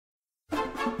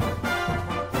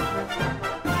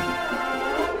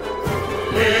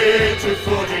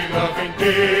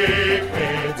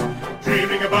dickheads,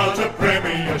 dreaming about a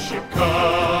Premiership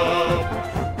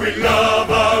Cup. We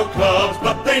love our clubs,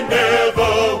 but they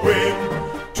never win.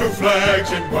 2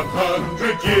 flags in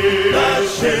 100 years. That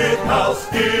shit house.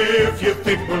 If you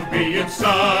think we'll be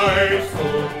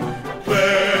insightful,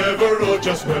 clever, or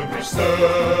just well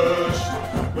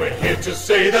researched, we're here to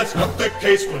say that's not the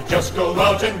case. We'll just go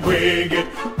out and wing it.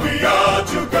 We are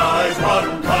 2 guys,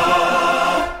 1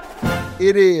 cup.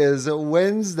 It is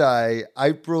Wednesday,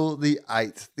 April the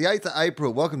 8th. The 8th of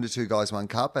April. Welcome to 2 Guys, 1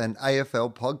 Cup, an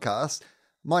AFL podcast.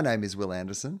 My name is Will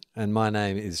Anderson. And my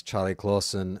name is Charlie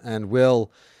Clausen. And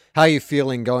Will, how are you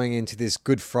feeling going into this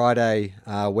Good Friday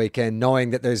weekend,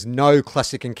 knowing that there's no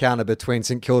classic encounter between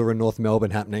St Kilda and North Melbourne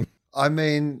happening? I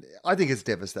mean, I think it's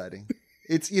devastating.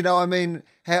 It's, how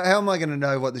am I going to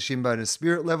know what the Shinboner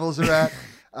spirit levels are at?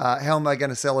 How am I going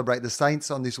to celebrate the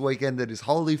Saints on this weekend that is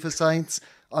holy for Saints?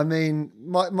 I mean,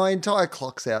 my entire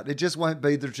clock's out. It just won't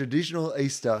be the traditional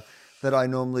Easter that I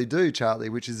normally do, Charlie,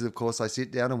 which is, of course, I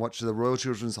sit down and watch the Royal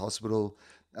Children's Hospital,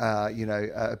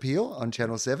 appeal on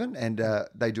Channel 7, and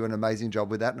they do an amazing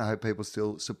job with that, and I hope people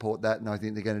still support that, and I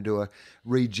think they're going to do a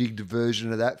rejigged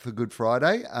version of that for Good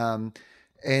Friday.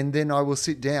 And then I will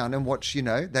sit down and watch,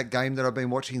 that game that I've been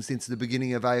watching since the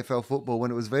beginning of AFL football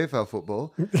when it was VFL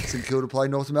football, St Kilda play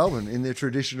North Melbourne in their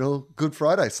traditional Good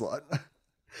Friday slot.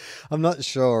 I'm not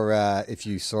sure if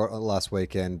you saw it last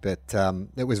weekend, but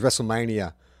it was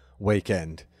WrestleMania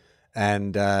weekend,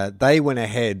 and they went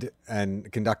ahead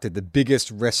and conducted the biggest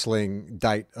wrestling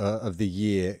date of the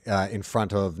year in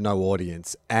front of no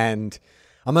audience. And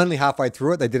I'm only halfway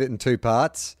through it. They did it in 2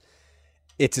 parts.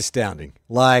 It's astounding.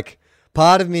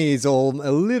 Part of me is a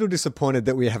little disappointed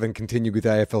that we haven't continued with the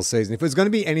AFL season. If it was going to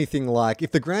be anything like,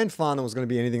 if the grand final was going to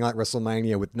be anything like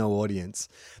WrestleMania with no audience,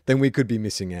 then we could be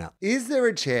missing out. Is there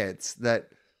a chance that,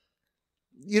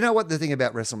 what the thing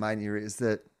about WrestleMania is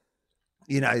that,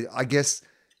 I guess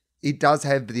it does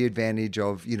have the advantage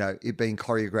of, it being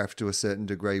choreographed to a certain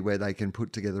degree where they can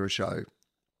put together a show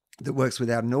that works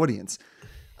without an audience.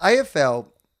 AFL,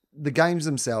 the games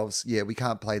themselves, we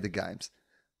can't play the games.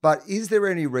 But is there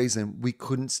any reason we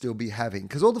couldn't still be having,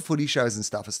 because all the footy shows and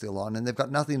stuff are still on and they've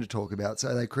got nothing to talk about.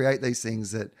 So they create these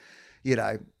things that,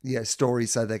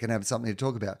 stories so they can have something to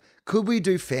talk about. Could we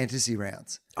do fantasy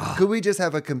rounds? Could we just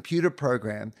have a computer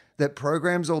program that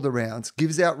programs all the rounds,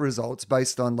 gives out results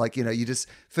based on you just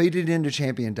feed it into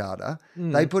champion data.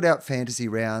 They put out fantasy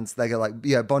rounds. They go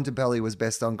Bontempelli was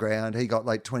best on ground. He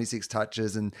got 26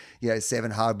 touches and,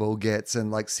 7 hardball gets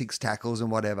and 6 tackles and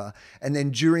whatever. And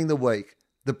then during the week,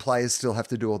 the players still have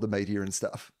to do all the media and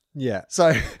stuff. Yeah.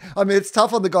 So, it's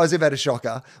tough on the guys who've had a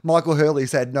shocker. Michael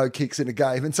Hurley's had no kicks in a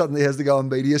game and suddenly has to go on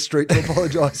media street to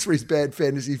apologise for his bad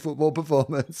fantasy football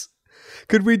performance.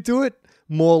 Could we do it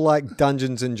more like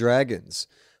Dungeons and Dragons,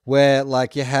 where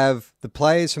you have the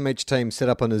players from each team set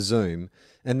up on a Zoom,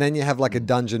 and then you have a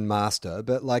dungeon master,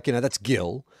 but that's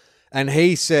Gil, and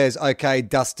he says, okay,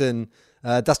 Dustin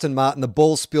Martin, the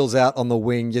ball spills out on the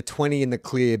wing. You're 20 in the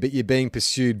clear, but you're being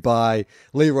pursued by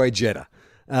Leroy Jetta.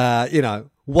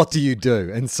 What do you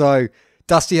do? And so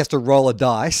Dusty has to roll a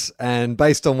dice, and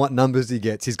based on what numbers he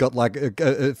gets, he's got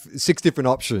 6 different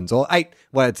options, or 8.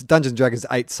 Well, it's Dungeons & Dragons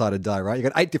 8-sided die, right? You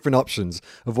got 8 different options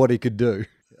of what he could do.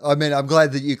 I'm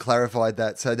glad that you clarified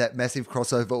that, so that massive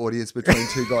crossover audience between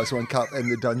 2 Guys, 1 Cup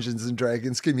and the Dungeons &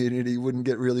 Dragons community wouldn't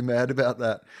get really mad about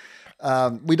that.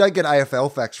 We don't get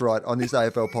AFL facts right on this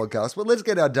AFL podcast, but let's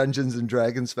get our Dungeons and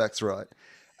Dragons facts right.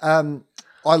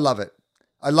 I love it.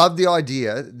 I love the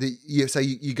idea that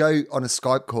you go on a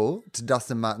Skype call to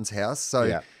Dustin Martin's house.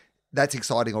 So that's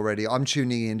exciting already. I'm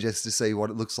tuning in just to see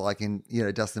what it looks like in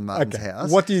Dustin Martin's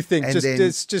house. What do you think? And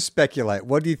just speculate.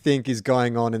 What do you think is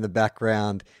going on in the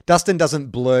background? Dustin doesn't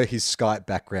blur his Skype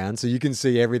background, so you can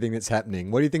see everything that's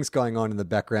happening. What do you think's going on in the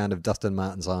background of Dustin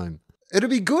Martin's home? It'll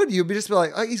be good. You'll be just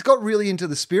like, oh, he's got really into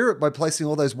the spirit by placing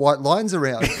all those white lines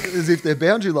around as if they're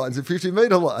boundary lines and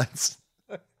 50-metre lines.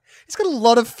 He's got a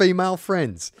lot of female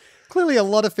friends. Clearly a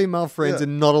lot of female friends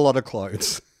and not a lot of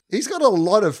clothes. He's got a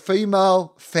lot of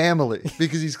female family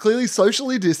because he's clearly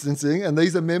socially distancing, and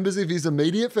these are members of his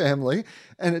immediate family.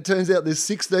 And it turns out there's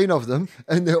 16 of them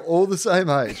and they're all the same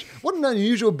age. What an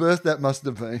unusual birth that must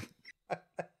have been.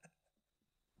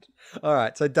 All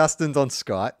right. So Dustin's on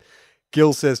Skype.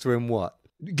 Gil says to him what?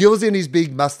 Gil's in his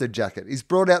big mustard jacket. He's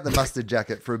brought out the mustard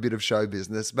jacket for a bit of show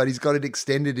business, but he's got it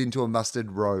extended into a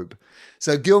mustard robe.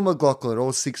 So Gil McLachlan,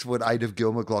 all 6'8" of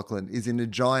Gil McLachlan, is in a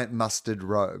giant mustard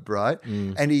robe, right?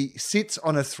 And he sits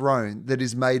on a throne that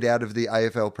is made out of the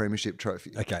AFL Premiership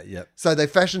trophy. Okay, yep. So they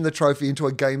fashioned the trophy into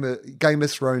a Game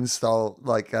of Thrones style,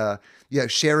 like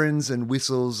Sharons and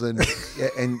whistles and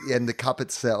and the cup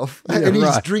itself. And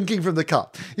he's drinking from the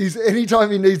cup. Anytime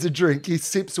he needs a drink, he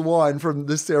sips wine from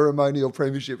the ceremonial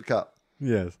Premiership cup.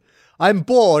 Yes. I'm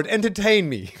bored. Entertain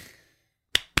me.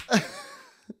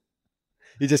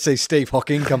 You just see Steve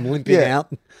Hawking come limping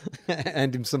out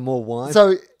and him some more wine.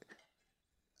 So,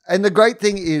 and the great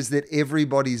thing is that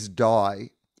everybody's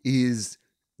die is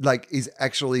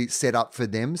actually set up for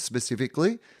them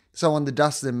specifically. So on the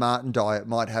Dustin Martin die, it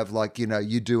might have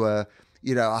you do a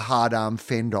hard arm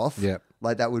fend off. Yep.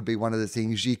 Like that would be one of the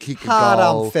things. You kick hard a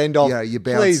goal. arm fend off. You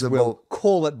bounce Please, the Will, ball.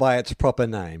 call it by its proper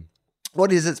name.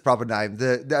 What is its proper name?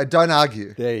 The don't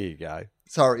argue. There you go.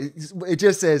 Sorry, it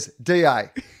just says DA.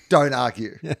 Don't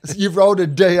argue. You've rolled a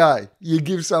DA. You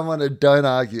give someone a don't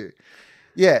argue.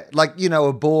 Yeah,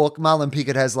 a balk. Marlon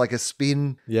Pickett has a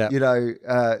spin,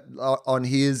 on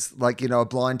his, a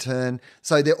blind turn.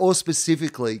 So they're all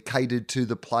specifically catered to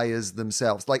the players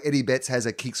themselves. Like Eddie Betts has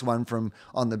a kicks one from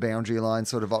on the boundary line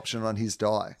sort of option on his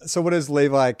die. So what does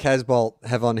Levi Casbolt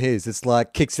have on his? It's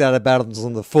kicks out of bounds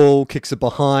on the full, kicks it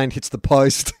behind, hits the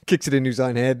post, kicks it into his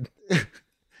own head.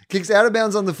 Kicks out of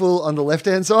bounds on the full on the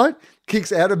left-hand side,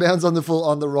 kicks out of bounds on the full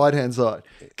on the right-hand side,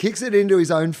 kicks it into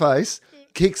his own face,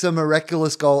 kicks a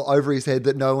miraculous goal over his head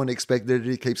that no one expected.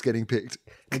 He keeps getting picked.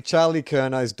 And Charlie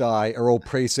Curnow's die are all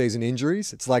pre-season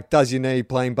injuries. It's does your knee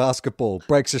playing basketball,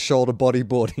 breaks a shoulder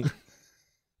bodyboarding.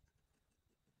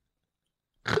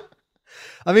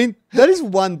 I mean, that is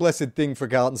one blessed thing for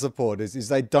Carlton supporters is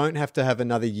they don't have to have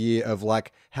another year of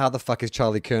how the fuck is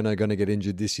Charlie Curnow going to get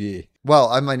injured this year? Well,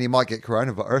 I mean, he might get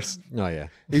coronavirus. Oh, yeah.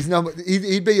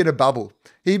 He'd be in a bubble.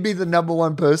 He'd be the number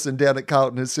one person down at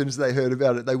Carlton as soon as they heard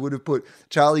about it. They would have put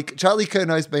Charlie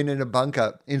Curnow's been in a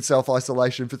bunker in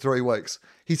self-isolation for 3 weeks.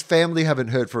 His family haven't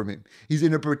heard from him. He's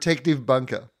in a protective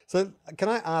bunker. So can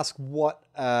I ask what,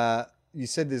 you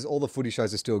said there's all the footy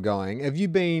shows are still going. Have you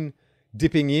been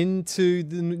dipping into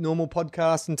the normal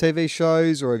podcasts and TV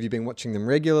shows, or have you been watching them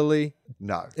regularly?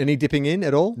 No. Any dipping in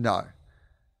at all? No.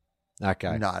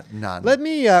 Okay. No, none. Let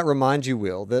me remind you,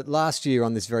 Will, that last year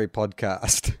on this very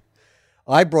podcast,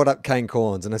 I brought up Kane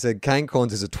Corns and I said, Kane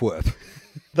Corns is a twerp.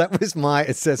 That was my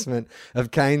assessment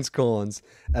of Kane's Corns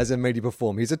as a media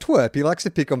performer. He's a twerp. He likes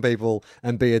to pick on people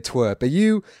and be a twerp. Are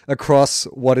you across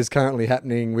what is currently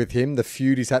happening with him? The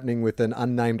feud is happening with an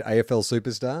unnamed AFL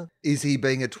superstar? Is he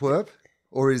being a twerp?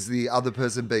 Or is the other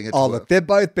person being a twerp? Oh, look, they're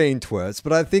both being twerps,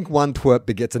 but I think one twerp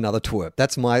begets another twerp.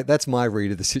 That's my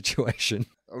read of the situation.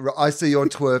 I see your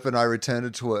twerp and I return a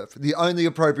twerp. The only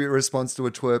appropriate response to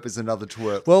a twerp is another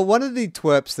twerp. Well, one of the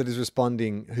twerps that is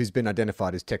responding who's been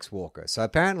identified is Tex Walker. So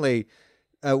apparently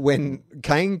when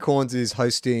Kane Corns is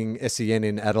hosting SEN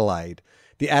in Adelaide,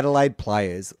 the Adelaide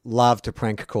players love to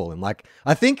prank call him.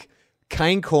 I think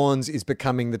Kane Corns is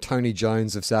becoming the Tony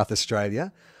Jones of South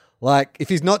Australia. If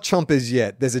he's not Chompers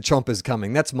yet, there's a Chompers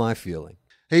coming. That's my feeling.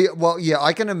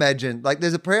 I can imagine.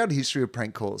 There's a proud history of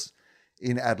prank calls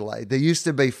in Adelaide. There used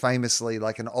to be famously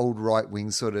an old right-wing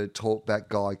sort of talkback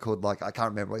guy called I can't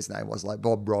remember what his name was,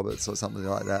 Bob Roberts or something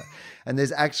like that. And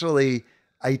there's actually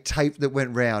a tape that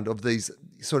went round of these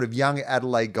sort of young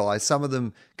Adelaide guys, some of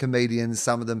them comedians,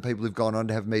 some of them people who've gone on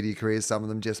to have media careers, some of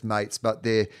them just mates, but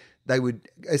they would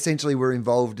essentially were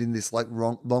involved in this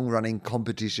long-running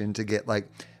competition to get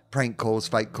prank calls,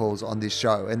 fake calls on this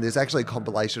show. And there's actually a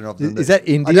compilation of them. Is that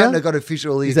India? I don't know, got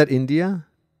officially. Is that India?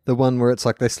 The one where it's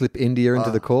they slip India into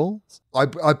the call?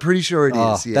 I'm pretty sure it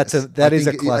is, yes. That is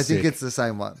a classic. I think it's the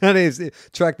same one. That is.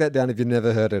 Track that down if you've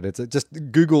never heard it. It's just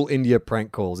Google India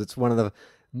prank calls. It's one of the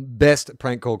best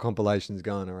prank call compilations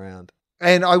going around.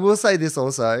 And I will say this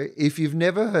also. If you've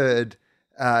never heard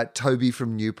Toby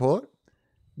from Newport,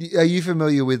 are you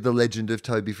familiar with the legend of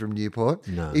Toby from Newport?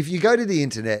 No. If you go to the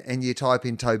internet and you type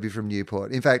in Toby from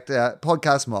Newport, in fact,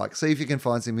 Podcast Mike, see if you can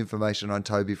find some information on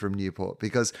Toby from Newport,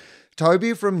 because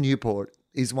Toby from Newport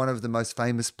is one of the most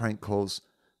famous prank calls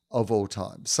of all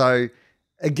time. So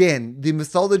again, the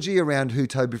mythology around who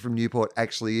Toby from Newport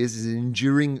actually is an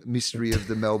enduring mystery of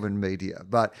the Melbourne media.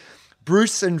 But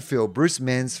Bruce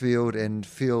Mansfield and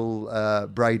Phil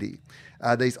Brady,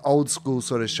 these old school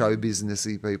sort of show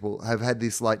businessy people have had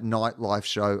this nightlife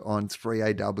show on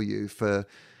 3AW for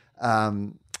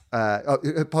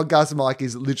Podcaster Mike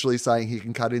is literally saying he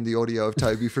can cut in the audio of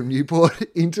Toby from Newport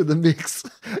into the mix.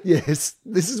 Yes,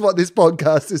 this is what this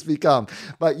podcast has become.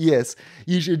 But yes,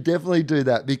 you should definitely do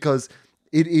that because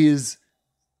it is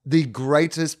the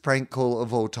greatest prank call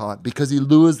of all time because he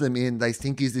lures them in. They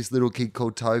think he's this little kid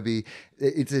called Toby.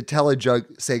 It's a tell a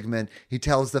joke segment. He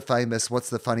tells the famous,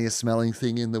 what's the funniest smelling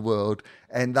thing in the world?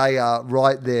 And they are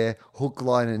right there, hook,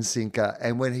 line, and sinker.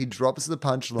 And when he drops the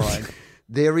punchline,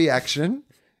 their reaction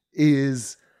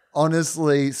is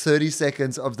honestly 30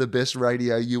 seconds of the best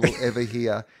radio you will ever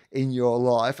hear in your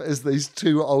life as these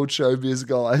two old showbiz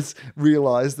guys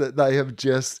realize that they have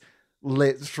just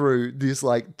let through this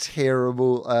like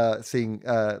terrible thing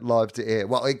live to air.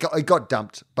 Well, it got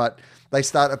dumped, but they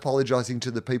start apologizing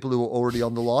to the people who were already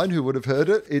on the line who would have heard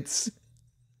it. It's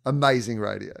amazing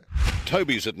radio.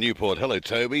 Toby's at Newport. Hello,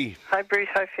 Toby. Hi, Bruce.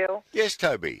 Hi, Phil. Yes,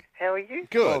 Toby. How are you?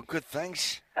 Good. Oh, good,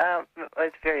 thanks.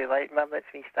 It's very late. Mum lets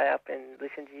me stay up and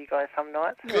listen to you guys some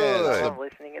nights. Good. I love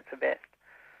listening. It's the best.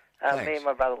 Me and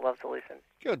my brother love to listen.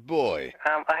 Good boy.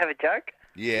 I have a joke.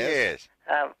 Yes.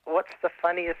 What's the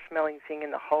funniest smelling thing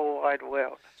in the whole wide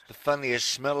world? The funniest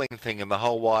smelling thing in the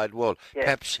whole wide world. Yeah.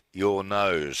 Perhaps your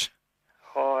nose.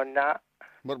 Oh, nah.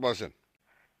 What was it?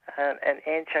 An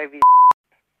anchovy.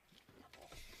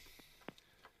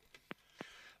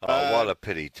 Oh, what a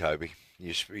pity, Toby.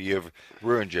 You've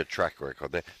ruined your track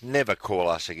record there. Never call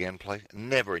us again, please.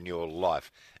 Never in your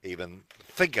life even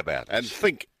think about it. And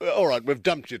think, all right, we've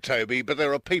dumped you, Toby, but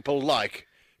there are people like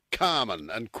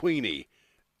Carmen and Queenie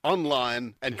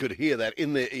online and could hear that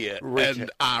in their ear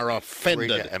and are offended.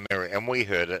 Rita and Mary, and we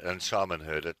heard it, and Simon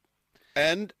heard it.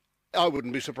 And I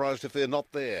wouldn't be surprised if they're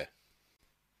not there.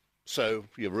 So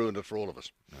you've ruined it for all of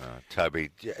us.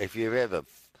 Toby, if you're ever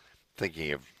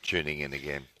thinking of tuning in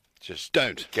again, just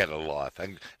don't get a life.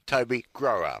 And Toby,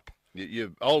 grow up.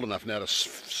 You're old enough now to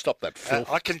stop that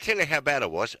filth. I can tell you how bad it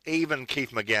was. Even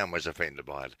Keith McGowan was offended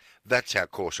by it. That's how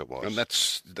coarse it was. And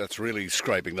that's really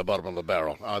scraping the bottom of the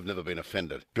barrel. I've never been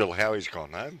offended. Bill Howie's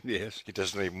gone home. Yes. He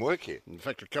doesn't even work here. In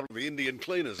fact, a couple of the Indian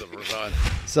cleaners have resigned.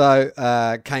 So,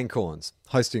 Kane Corns,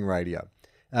 hosting radio,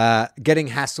 getting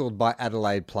hassled by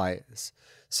Adelaide players.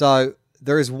 So,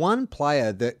 there is one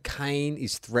player that Kane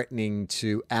is threatening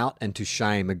to out and to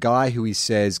shame, a guy who he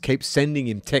says keeps sending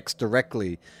him text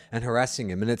directly and harassing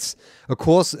him. And it's a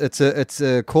cause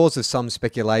of some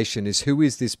speculation is who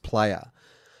is this player?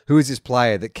 Who is this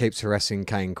player that keeps harassing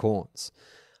Kane Corns?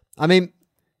 I mean,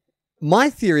 my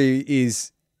theory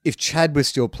is if Chad was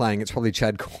still playing, it's probably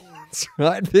Chad Corns,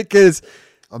 right? Because,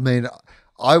 I mean,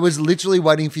 I was literally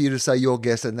waiting for you to say your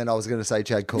guess and then I was going to say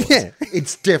Chad Corns. Yeah.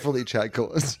 It's definitely Chad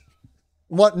Corns.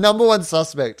 What number one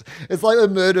suspect? It's like a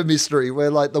murder mystery where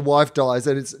like the wife dies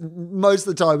and it's most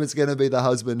of the time it's going to be the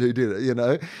husband who did it, you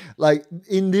know? Like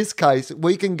in this case,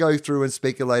 we can go through and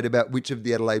speculate about which of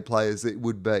the Adelaide players it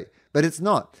would be, but it's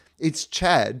not. It's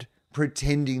Chad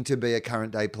pretending to be a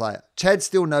current day player. Chad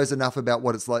still knows enough about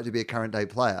what it's like to be a current day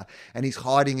player and he's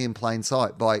hiding in plain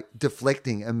sight by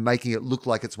deflecting and making it look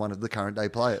like it's one of the current day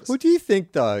players. what do you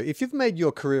think though, if you've made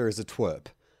your career as a twerp,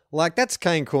 like, that's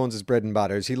Kane Corns' bread and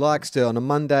butter. Is he likes to, on a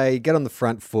Monday, get on the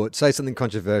front foot, say something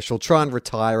controversial, try and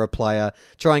retire a player,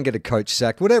 try and get a coach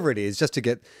sacked, whatever it is, just to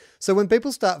get... So when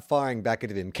people start firing back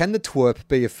at him, can the twerp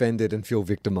be offended and feel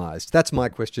victimised? That's my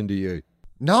question to you.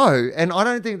 No, and I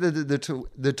don't think that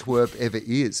the twerp ever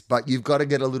is, but you've got to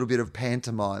get a little bit of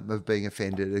pantomime of being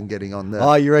offended and getting on there.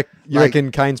 Oh, you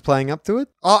reckon Kane's playing up to it?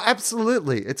 Oh,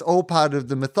 absolutely. It's all part of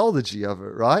the mythology of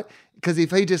it, right? Because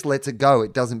if he just lets it go,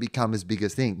 it doesn't become as big a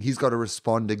thing. He's got to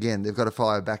respond again. They've got to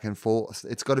fire back and forth.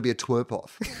 It's got to be a twerp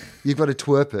off. You've got to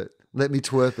twerp it. Let me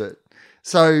twerp it.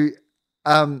 So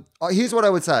here's what I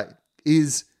would say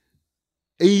is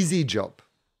easy job.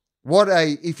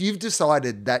 If you've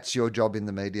decided that's your job in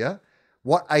the media,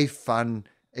 what a fun,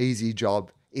 easy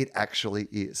job it actually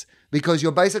is. Because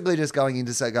you're basically just going in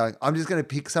to I'm just going to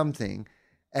pick something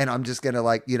and I'm just going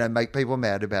to make people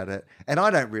mad about it. And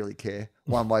I don't really care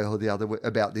one way or the other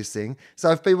about this thing. So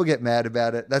if people get mad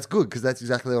about it, that's good because that's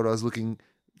exactly what I was looking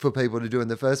for people to do in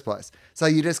the first place. So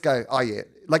you just go, oh yeah.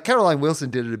 Like Caroline Wilson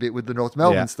did it a bit with the North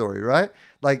Melbourne story, right?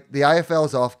 Like the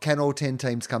AFL's off. Can all 10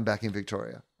 teams come back in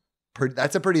Victoria?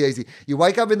 That's a pretty easy. You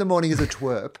wake up in the morning as a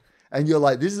twerp and you're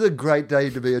like, this is a great day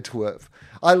to be a twerp.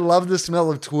 I love the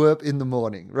smell of twerp in the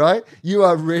morning, right? You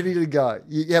are ready to go.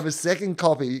 You have a second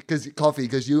coffee because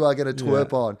you are going to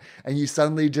twerp on and you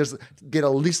suddenly just get a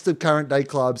list of current day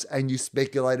clubs and you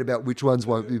speculate about which ones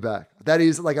won't be back. That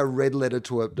is like a red letter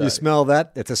twerp day. You smell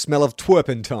that? It's a smell of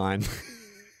twerpentine.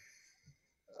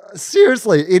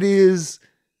 Seriously, it is.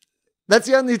 That's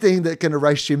the only thing that can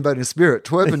erase Shinbone spirit,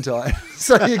 turpentine.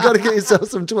 So you got to get yourself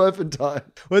some turpentine.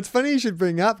 Well, it's funny you should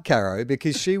bring up Caro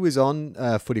because she was on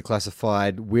Footy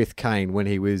Classified with Kane when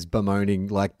he was bemoaning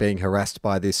like being harassed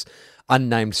by this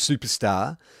unnamed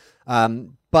superstar.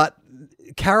 But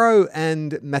Caro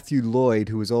and Matthew Lloyd,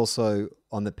 who was also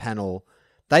on the panel,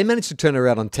 they managed to turn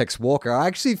around on Tex Walker. I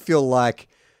actually feel like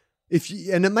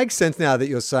and it makes sense now that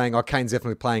you're saying, oh, Kane's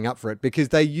definitely playing up for it because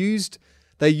they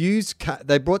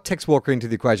brought Tex Walker into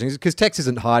the equation because Tex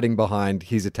isn't hiding behind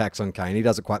his attacks on Kane. He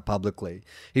does it quite publicly.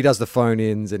 He does the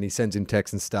phone-ins and he sends in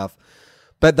texts and stuff.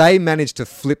 But they managed to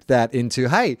flip that into,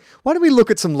 hey, why don't we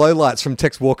look at some lowlights from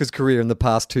Tex Walker's career in the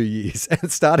past 2 years? And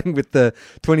starting with the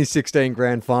 2016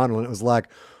 grand final, and it was like,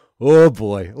 oh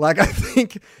boy. Like, I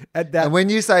think at that... And when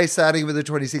you say starting with the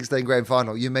 2016 grand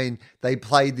final, you mean they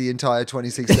played the entire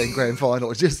 2016 grand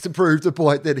final just to prove the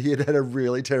point that he had a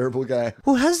really terrible game?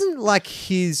 Well, hasn't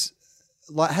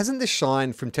the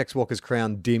shine from Tex Walker's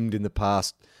crown dimmed in the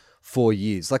past 4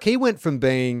 years? Like, he went from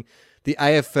being the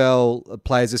AFL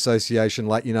Players Association,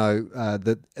 like, you know,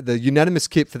 the unanimous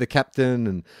kip for the captain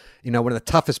and, you know, one of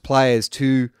the toughest players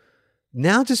to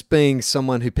now just being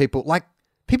someone who people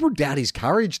doubt his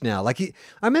courage now. Like,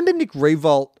 I remember Nick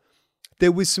Revolt,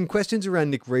 there was some questions around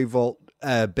Nick Revolt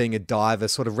being a diver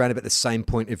sort of around about the same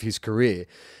point of his career.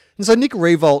 And so Nick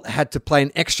Revolt had to play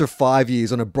an extra 5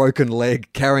 years on a broken leg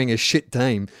carrying a shit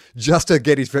team just to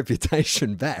get his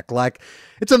reputation back. Like,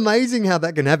 it's amazing how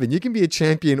that can happen. You can be a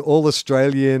champion,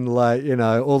 All-Australian, like, you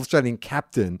know, All-Australian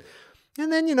captain,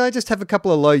 and then, you know, just have a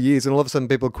couple of low years and all of a sudden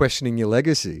people are questioning your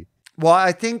legacy. Well,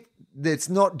 I think it's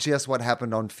not just what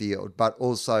happened on field, but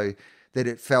also that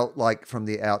it felt like from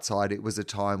the outside it was a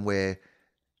time where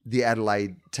the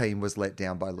Adelaide team was let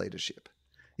down by leadership.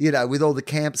 You know, with all the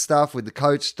camp stuff, with the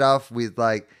coach stuff, with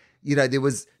like, you know, there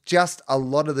was just a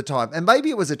lot of the time. And maybe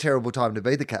it was a terrible time to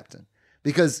be the captain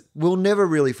because we'll never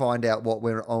really find out what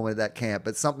went on with that camp,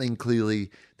 but something clearly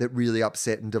that really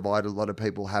upset and divided a lot of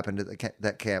people happened at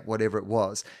that camp, whatever it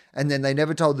was. And then they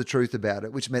never told the truth about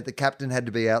it, which meant the captain had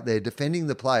to be out there defending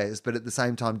the players, but at the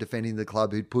same time defending the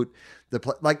club who'd put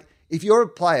like, if you're a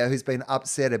player who's been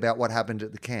upset about what happened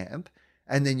at the camp,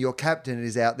 and then your captain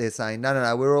is out there saying,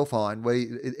 no, we're all fine,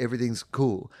 everything's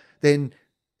cool, then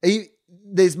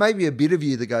there's maybe a bit of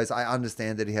you that goes, I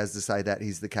understand that he has to say that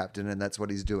he's the captain and that's what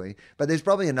he's doing. But there's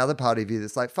probably another part of you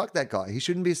that's like, fuck that guy. He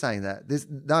shouldn't be saying that.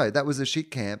 No, that was a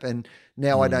shit camp. And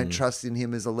now I don't trust in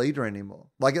him as a leader anymore.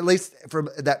 Like, at least from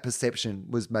that perception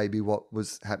was maybe what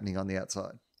was happening on the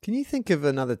outside. Can you think of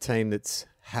another team that's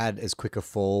had as quick a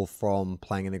fall from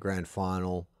playing in a grand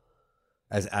final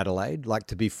as Adelaide? Like,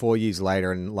 to be 4 years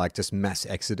later and like just mass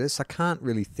exodus? I can't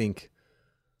really think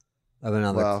of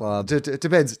another club.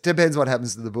 Depends what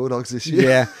happens to the Bulldogs this year.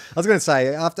 Yeah. I was going to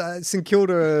say, after St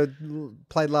Kilda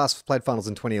played finals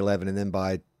in 2011, and then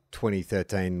by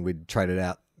 2013 we'd traded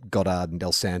out Goddard and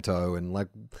Del Santo, and like,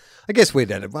 I guess we'd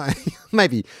had it.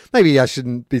 Maybe I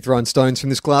shouldn't be throwing stones from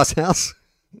this glass house.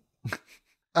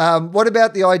 What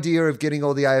about the idea of getting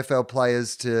all the AFL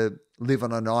players to live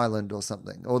on an island or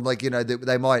something? Or like, you know,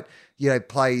 they might, you know,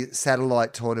 play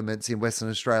satellite tournaments in Western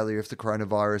Australia if the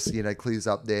coronavirus, you know, clears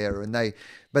up there,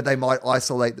 but they might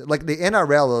isolate, like the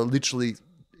NRL are literally,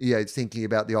 you know, thinking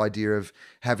about the idea of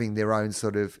having their own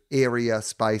sort of area,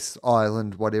 space,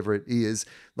 island, whatever it is.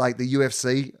 Like the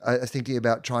UFC are thinking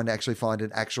about trying to actually find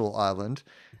an actual island.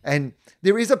 And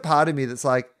there is a part of me that's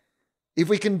like, if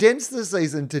we condense the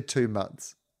season to 2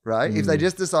 months, right? If they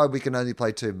just decide we can only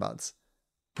play 2 months,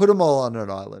 put them all on an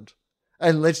island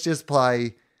and let's just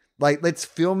play, like, let's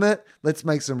film it. Let's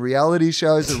make some reality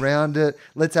shows around it.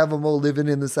 Let's have them all living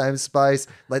in the same space.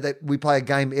 Like, we play a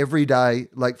game every day,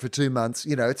 like for 2 months,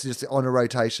 you know, it's just on a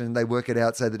rotation. They work it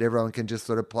out so that everyone can just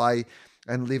sort of play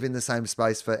and live in the same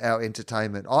space for our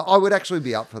entertainment. I would actually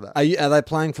be up for that. Are they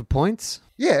playing for points?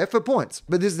 Yeah, for points.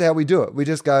 But this is how we do it. We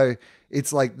just go,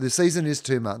 it's like the season is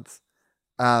 2 months.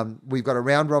 We've got a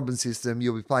round robin system.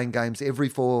 You'll be playing games every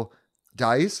 4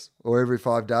 days or every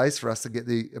 5 days for us to get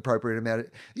the appropriate amount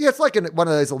of, it's like one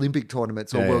of those Olympic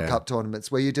tournaments or World Cup tournaments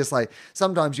where you just like,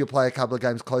 sometimes you'll play a couple of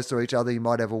games close to each other. You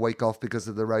might have a week off because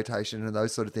of the rotation and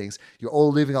those sort of things. You're all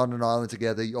living on an island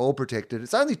together. You're all protected.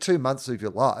 It's only 2 months of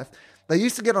your life. They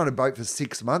used to get on a boat for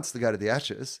 6 months to go to the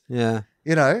Ashes. Yeah.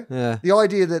 You know, Yeah. The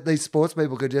idea that these sports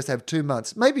people could just have 2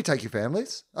 months, maybe take your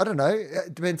families. I don't know.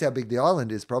 It depends how big the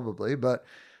island is probably, but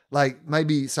like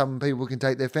maybe some people can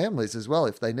take their families as well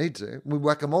if they need to. We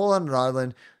whack them all on an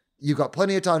island. You've got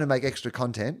plenty of time to make extra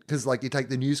content because like you take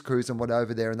the news crews and what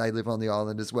over there and they live on the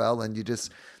island as well. And you just,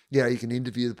 you know, you can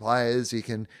interview the players. You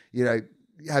can, you know,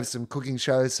 have some cooking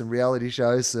shows, some reality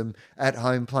shows, some at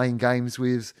home playing games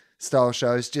with style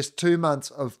shows, just 2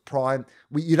 months of prime.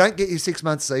 You don't get your 6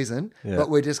 month season, but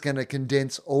we're just going to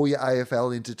condense all your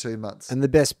AFL into 2 months. And the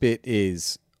best bit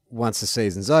is once the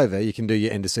season's over, you can do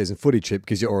your end of season footy trip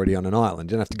because you're already on an island.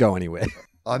 You don't have to go anywhere.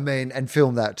 I mean, and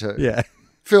film that too. Yeah.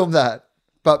 Film that,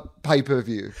 but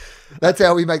pay-per-view. That's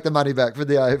how we make the money back for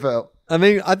the AFL. I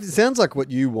mean, it sounds like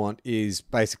what you want is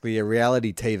basically a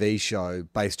reality TV show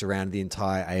based around the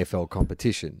entire AFL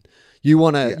competition. You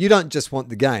want to, you don't just want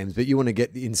the games, but you want to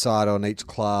get the insight on each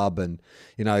club and,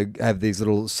 you know, have these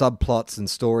little subplots and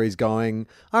stories going.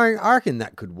 I reckon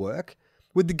that could work.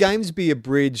 Would the games be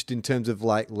abridged in terms of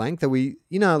like length? Are we,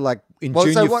 you know, like in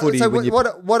junior footy?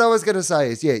 What I was going to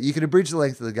say is, you can abridge the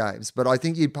length of the games, but I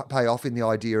think you'd pay off in the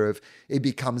idea of it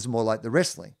becomes more like the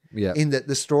wrestling. Yeah. In that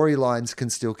the storylines can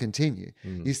still continue.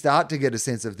 You start to get a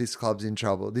sense of this club's in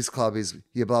trouble. This club is,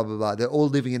 blah, blah, blah. They're all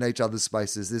living in each other's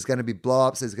spaces. There's going to be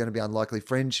blow-ups. There's going to be unlikely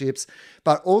friendships.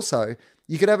 But also,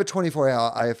 you could have a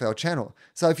 24-hour AFL channel.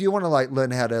 So if you want to like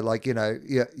learn how to like,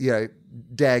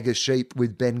 dag a sheep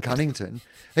with Ben Cunnington,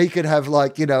 he could have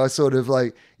like, a sort of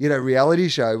like, reality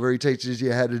show where he teaches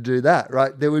you how to do that,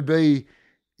 right? There would be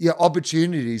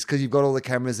opportunities because you've got all the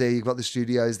cameras there, you've got the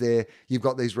studios there, you've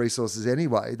got these resources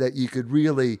anyway that you could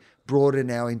really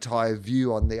broaden our entire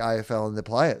view on the AFL and the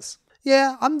players.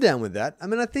 Yeah, I'm down with that. I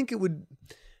mean, I think it would,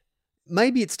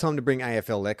 maybe it's time to bring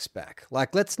AFLX back.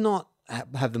 Like, let's not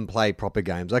have them play proper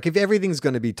games. Like if everything's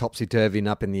going to be topsy-turvy and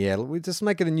up in the air, we just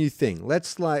make it a new thing.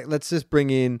 Let's just bring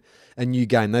in a new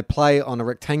game. They play on a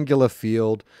rectangular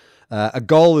field. A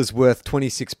goal is worth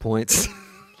 26 points.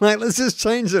 Like, let's just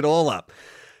change it all up.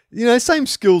 Same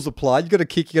skills apply. You got to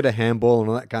kick, you got to handball and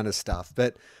all that kind of stuff.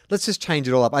 But let's just change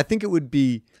it all up. I think it would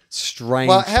be strange.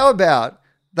 Well, how about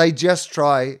they just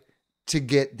try to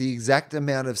get the exact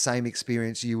amount of same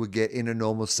experience you would get in a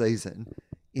normal season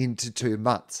into 2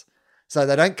 months? So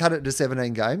they don't cut it to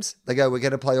 17 games. They go, we're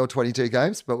going to play all 22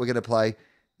 games, but we're going to play,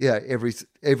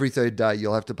 every third day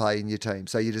you'll have to play in your team.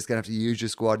 So you're just going to have to use your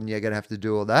squad and you're going to have to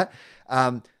do all that.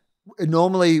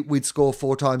 Normally we'd score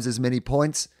 4 times as many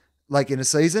points like in a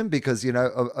season because,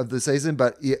 of the season,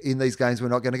 but in these games we're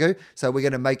not going to go. So we're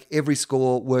going to make every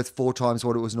score worth 4 times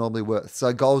what it was normally worth.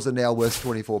 So goals are now worth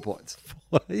 24 points.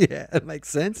 Yeah, it makes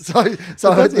sense. So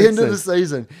at the end of the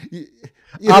season...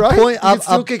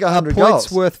 still kick 100 goals.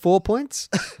 Points worth 4 points?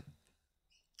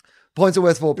 Points are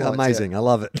worth 4 points. Amazing. Yeah. I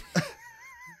love it.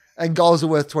 And goals are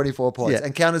worth 24 points. Yeah.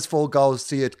 And count as 4 goals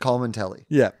to your Coleman tally.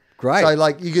 Yeah. Great. So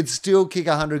you could still kick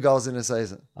 100 goals in a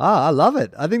season. I love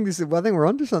it. I think we're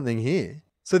onto something here.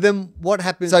 So then what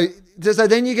happens? So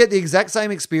then you get the exact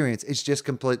same experience. It's just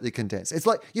completely condensed. It's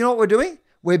like, you know what we're doing?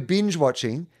 We're binge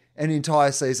watching an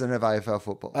entire season of AFL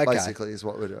football, basically, is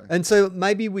what we're doing. And so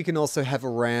maybe we can also have a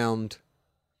round,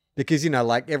 because,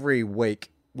 like every week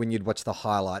when you'd watch the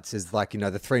highlights is like,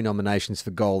 the 3 nominations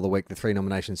for goal of the week, the 3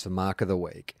 nominations for mark of the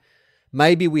week.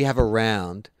 Maybe we have a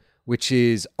round which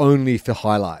is only for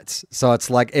highlights. So it's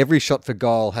like every shot for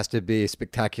goal has to be a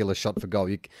spectacular shot for goal.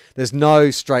 There's no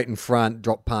straight in front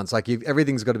drop punts. Like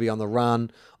everything's got to be on the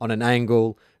run, on an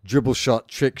angle, dribble shot,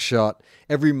 trick shot.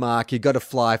 Every mark, you've got to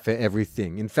fly for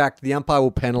everything. In fact, the umpire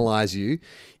will penalise you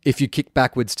if you kick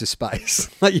backwards to space.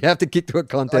 Like you have to kick to a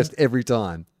contest every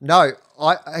time. No,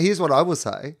 here's what I will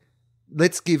say.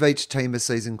 Let's give each team a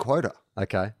season quota.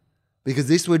 Okay. Because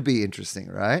this would be interesting,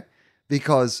 right?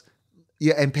 Because...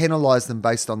 yeah, and penalise them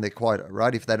based on their quota,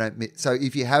 right? If they don't... So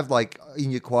if you have, in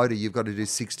your quota, you've got to do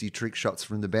 60 trick shots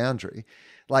from the boundary,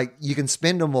 you can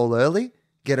spend them all early,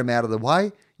 get them out of the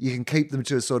way. You can keep them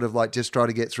to a sort of, just try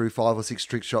to get through 5 or 6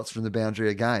 trick shots from the boundary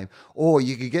a game. Or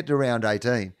you could get to round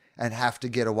 18 and have to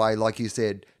get away, like you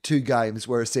said, 2 games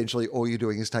where essentially all you're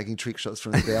doing is taking trick shots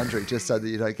from the boundary just so that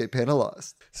you don't get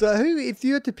penalised. So if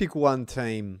you had to pick one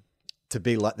team to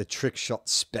be like the trick shot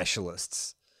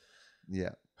specialists...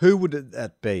 Yeah. Who would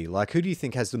that be? Who do you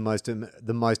think has the most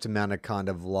amount of kind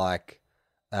of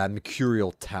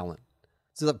mercurial talent?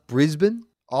 Is it Brisbane?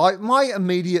 My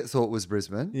immediate thought was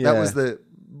Brisbane. Yeah. That was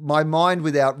my mind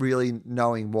without really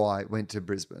knowing why went to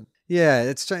Brisbane.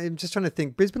 Yeah, I'm just trying to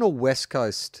think. Brisbane or West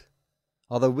Coast?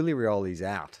 Although Willie Rioli's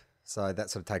out, so that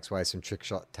sort of takes away some trick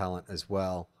shot talent as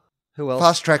well. Who else?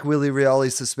 Fast track Willie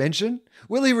Rioli's suspension.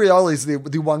 Willie Rioli's the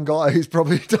one guy who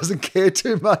probably doesn't care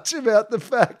too much about the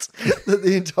fact that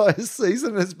the entire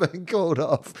season has been called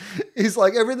off. He's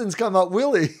like, everything's come up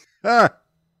Willie.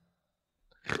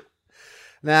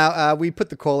 Now, we put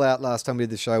the call out last time we did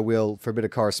the show, Will, for a bit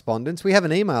of correspondence. We have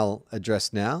an email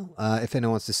address now. If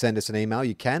anyone wants to send us an email,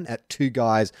 you can at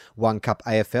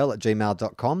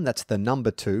 2guys1cupafl@gmail.com. That's the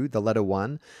number 2, the letter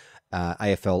 1.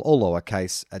 AFL, all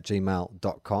lowercase, at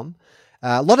gmail.com.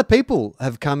 A lot of people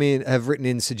have written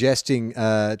in suggesting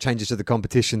changes to the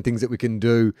competition, things that we can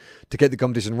do to get the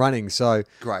competition running. So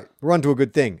Great. we're on to a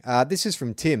good thing. This is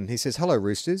from Tim. He says, "Hello,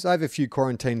 Roosters. I have a few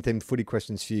quarantine-themed footy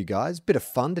questions for you guys. Bit of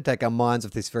fun to take our minds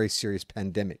off this very serious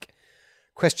pandemic.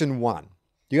 Question 1.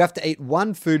 You have to eat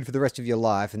one food for the rest of your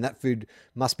life, and that food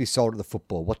must be sold at the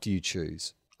football. What do you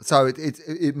choose?" So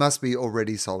it must be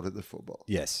already sold at the football.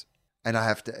 Yes. And I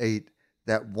have to eat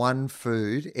that one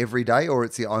food every day, or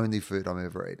it's the only food I'm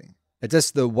ever eating? It's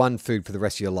just the one food for the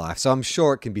rest of your life. So I'm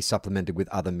sure it can be supplemented with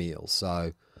other meals.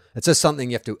 So it's just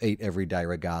something you have to eat every day,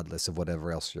 regardless of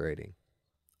whatever else you're eating.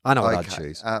 I know what I'd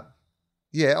choose.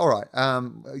 Yeah, all right.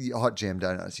 Hot jam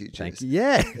donuts, you choose. Thank you.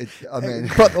 Yeah. I mean,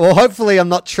 Well, hopefully I'm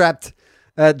not trapped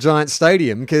at Giant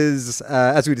Stadium because,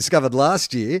 as we discovered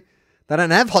last year, they don't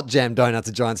have hot jam donuts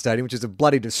at Giant Stadium, which is a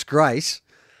bloody disgrace.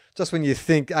 Just when you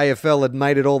think AFL had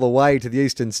made it all the way to the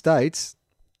eastern states,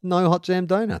 no hot jam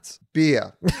donuts.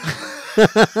 beer.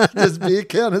 Does beer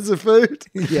count as a food?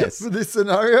 Yes. For this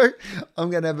scenario, I'm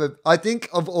going to have I think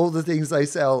of all the things they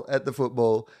sell at the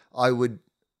football,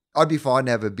 I'd be fine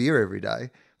to have a beer every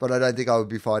day, but I don't think I would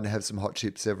be fine to have some hot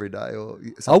chips every day or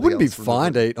something. I wouldn't be else from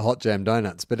fine the to eat hot jam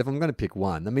donuts, but if I'm going to pick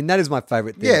one, I mean, that is my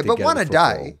favourite thing. Yeah, to but get one at a the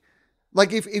football. day.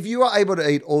 Like if you are able to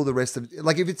eat all the rest of,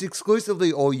 like if it's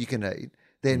exclusively all you can eat,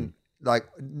 then like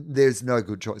there's no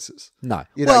good choices. No.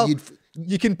 You know, well,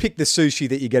 you can pick the sushi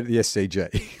that you get at the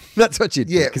SCG. That's what you'd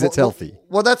pick because it's healthy.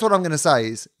 Well, that's what I'm going to say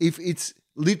is if it's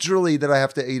literally that I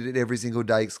have to eat it every single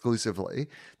day exclusively,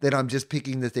 then I'm just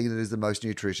picking the thing that is the most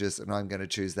nutritious and I'm going to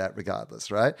choose that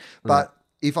regardless, right? But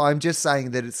if I'm just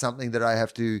saying that it's something that I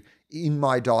have to, in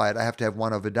my diet, I have to have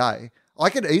one of a day, I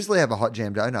could easily have a hot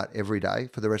jam donut every day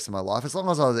for the rest of my life as long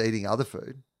as I was eating other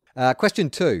food. Question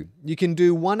 2. You can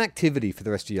do one activity for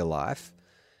the rest of your life,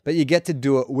 but you get to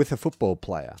do it with a football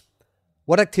player.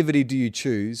 What activity do you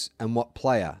choose and what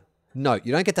player? Note,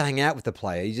 you don't get to hang out with the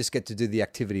player. You just get to do the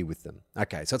activity with them.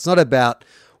 Okay, so it's not about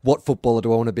what footballer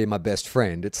do I want to be my best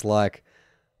friend. It's like,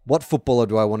 what footballer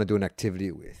do I want to do an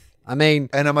activity with? I mean...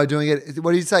 And am I doing it,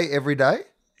 what do you say, every day?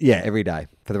 Yeah, every day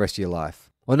for the rest of your life.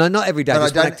 Well, no, not every day, But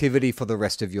just one activity for the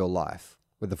rest of your life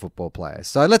with the football player.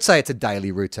 So let's say it's a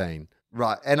daily routine.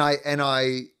 Right. And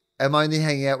I am only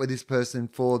hanging out with this person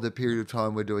for the period of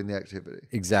time we're doing the activity.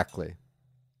 Exactly.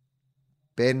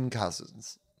 Ben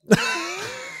Cousins.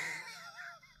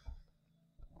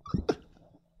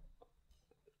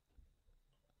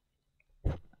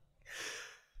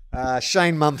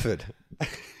 Shane Mumford.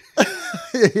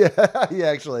 yeah,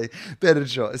 actually, better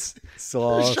choice.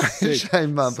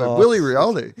 Shane Mumford. Willie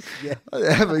Rioli. Yeah.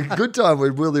 I have a good time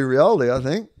with Willie Rioli, I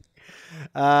think.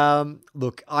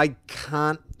 Look, I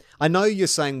can't... I know you're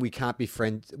saying we can't be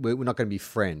friends. We're not going to be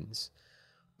friends.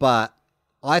 But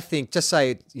I think, just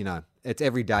say, it's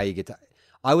every day you get to...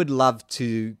 I would love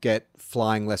to get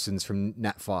flying lessons from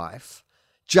Nat Fife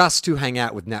just to hang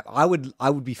out with Nat. I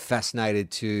would be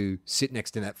fascinated to sit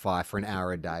next to Nat Fife for an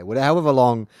hour a day, however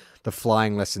long the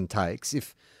flying lesson takes.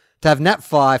 To have Nat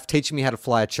Fife teaching me how to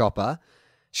fly a chopper,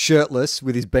 shirtless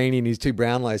with his beanie and his two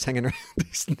Brownlows hanging around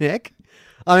his neck.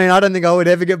 I mean, I don't think I would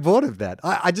ever get bored of that.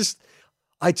 I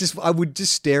would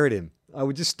just stare at him. I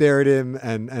would just stare at him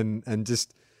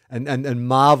and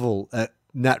marvel at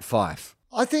Nat Fife.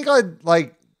 I think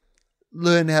I'd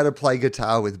learn how to play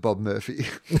guitar with Bob Murphy.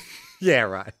 Yeah,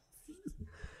 right.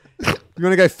 You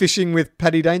want to go fishing with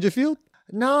Paddy Dangerfield?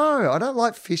 No, I don't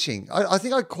like fishing. I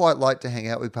think I'd quite like to hang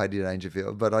out with Paddy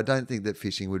Dangerfield, but I don't think that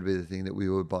fishing would be the thing that we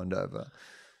would bond over.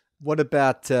 What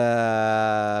about,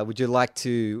 would you like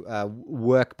to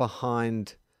work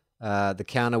behind the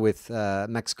counter with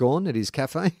Max Gawn at his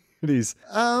cafe? At his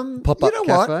pop-up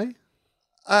cafe?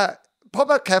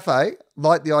 Pop-up cafe,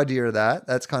 like the idea of that.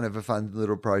 That's kind of a fun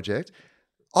little project.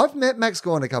 I've met Max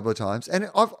Gawn a couple of times, and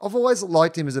I've always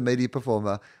liked him as a media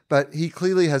performer, but he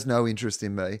clearly has no interest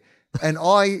in me. And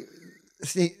I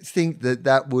think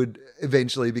that would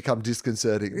eventually become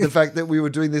disconcerting. The fact that we were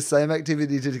doing this same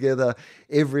activity together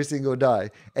every single day,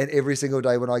 and every single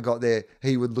day when I got there,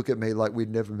 he would look at me like we'd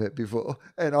never met before.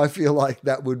 And I feel like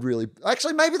that would really...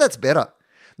 Actually, maybe that's better.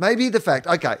 Maybe the fact...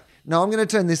 Okay, no, I'm going to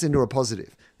turn this into a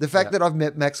positive. The fact that I've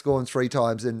met Max Gawn 3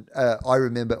 times and I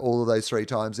remember all of those 3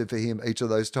 times, and for him, each of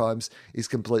those times is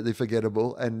completely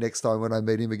forgettable. And next time when I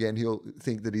meet him again, he'll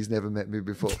think that he's never met me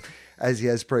before, as he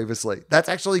has previously. That's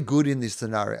actually good in this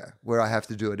scenario where I have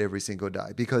to do it every single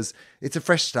day because it's a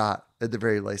fresh start at the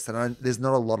very least, and there's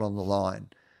not a lot on the line.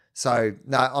 So,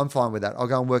 no, I'm fine with that. I'll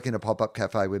go and work in a pop-up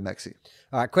cafe with Maxi.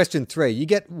 All right, question 3. You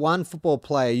get one football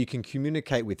player you can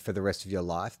communicate with for the rest of your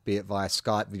life, be it via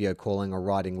Skype, video calling, or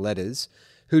writing letters.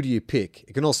 Who do you pick?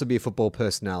 It can also be a football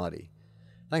personality.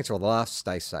 Thanks for all the laughs.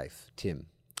 Stay safe, Tim.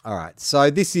 All right.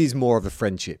 So this is more of a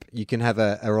friendship. You can have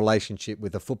a relationship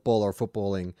with a football or a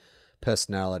footballing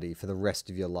personality for the rest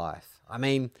of your life. I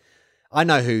mean, I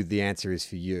know who the answer is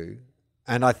for you.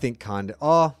 And I think kind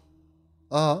of,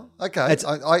 okay.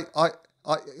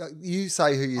 You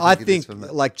say who you think I it is think for me.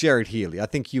 like Jared Healy. I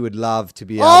think you would love to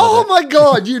be able Oh to... my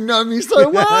God, you know me so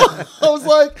well. I was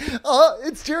like,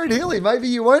 it's Jared Healy. Maybe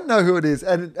you won't know who it is.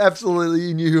 And absolutely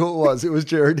you knew who it was. It was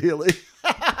Jared Healy.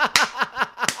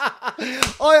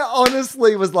 I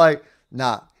honestly was like,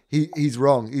 nah, he's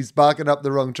wrong. He's barking up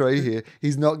the wrong tree here.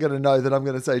 He's not going to know that I'm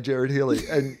going to say Jared Healy.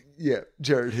 And yeah,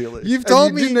 Jared Healy. You've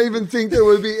told me... You didn't even think there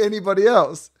would be anybody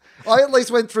else. I at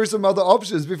least went through some other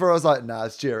options before I was like, nah,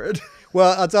 it's Jared.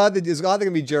 Well, it's either going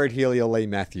to be Jared Healy or Lee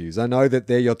Matthews. I know that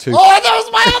they're your two... Oh, that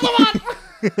was my other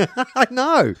one! I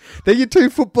know. They're your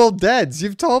two football dads.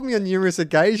 You've told me on numerous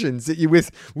occasions that you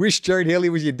wish Jared Healy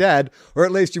was your dad, or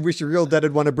at least you wish your real dad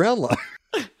had won a Brownlow.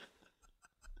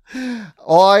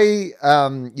 I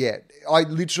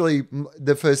literally,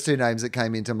 the first two names that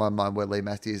came into my mind were Lee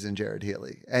Matthews and Jared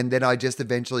Healy. And then I just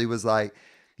eventually was like,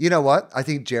 you know what? I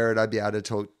think Jared I'd be able to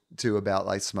talk to about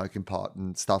like smoking pot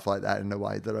and stuff like that in a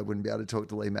way that I wouldn't be able to talk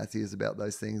to Lee Matthews about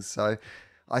those things. So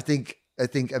I think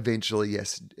eventually,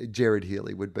 yes, Jared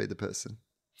Healy would be the person.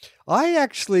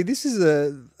 This is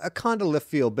a kind of left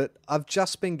field, but I've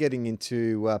just been getting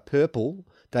into Purple.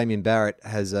 Damien Barrett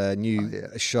has a new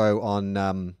show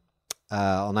on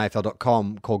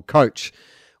AFL.com called Coach,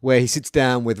 where he sits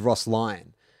down with Ross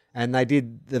Lyon. And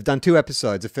they've done 2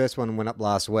 episodes. The first one went up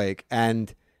last week.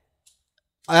 And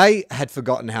I had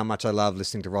forgotten how much I love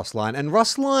listening to Ross Lyon. And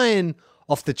Ross Lyon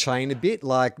off the chain a bit,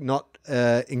 like not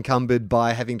encumbered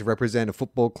by having to represent a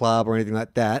football club or anything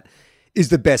like that, is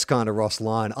the best kind of Ross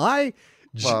Lyon. Well,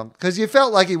 because you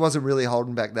felt like he wasn't really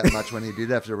holding back that much when he did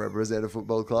have to represent a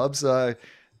football club. So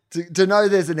to know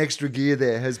there's an extra gear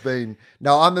there has been...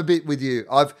 No, I'm a bit with you.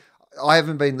 I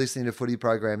haven't been listening to footy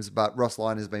programs, but Ross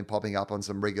Lyon has been popping up on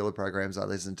some regular programs I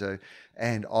listen to.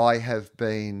 And I have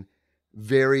been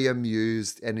very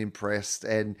amused and impressed.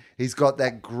 And he's got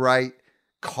that great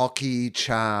cocky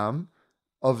charm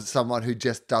of someone who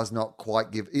just does not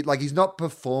quite give... Like, he's not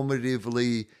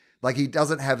performatively... Like, he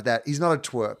doesn't have that... He's not a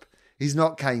twerp. He's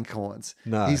not Kane Corns.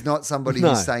 No. He's not somebody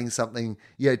who's saying something,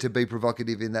 to be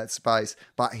provocative in that space,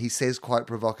 but he says quite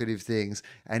provocative things,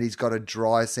 and he's got a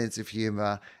dry sense of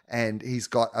humor, and he's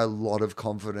got a lot of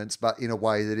confidence, but in a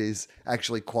way that is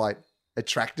actually quite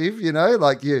attractive,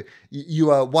 Like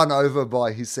you are won over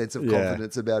by his sense of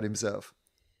confidence about himself.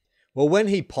 Well, when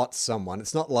he pots someone,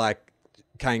 it's not like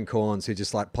Kane Corns who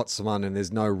just like pots someone and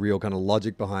there's no real kind of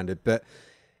logic behind it, but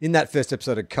in that first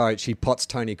episode of Coach, he pots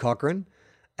Tony Cochrane.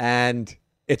 And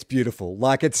it's beautiful.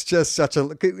 Like, it's just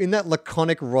in that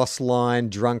laconic Ross Lyon,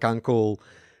 drunk uncle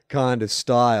kind of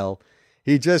style,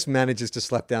 he just manages to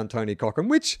slap down Tony Cochrane,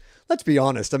 which, let's be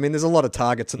honest, I mean, there's a lot of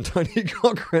targets on Tony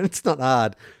Cochrane. It's not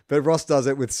hard, but Ross does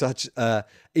it with such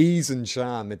ease and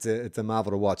charm. It's a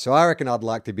marvel to watch. So I reckon I'd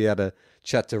like to be able to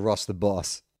chat to Ross the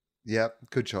boss. Yep,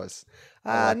 good choice.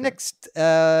 Next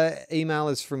email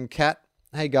is from Kat.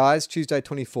 Hey guys, Tuesday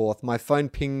 24th, my phone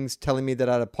pings telling me that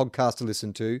I had a podcast to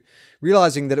listen to.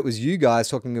 Realising that it was you guys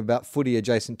talking about footy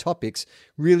adjacent topics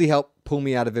really helped pull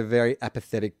me out of a very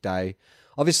apathetic day.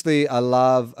 Obviously, I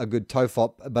love a good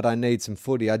TOEFOP, but I need some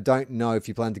footy. I don't know if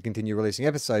you plan to continue releasing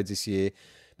episodes this year,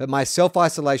 but my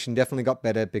self-isolation definitely got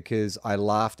better because I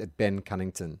laughed at Ben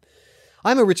Cunnington.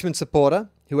 I'm a Richmond supporter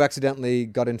who accidentally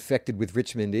got infected with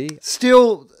Richmondy.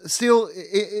 Still,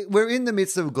 we're in the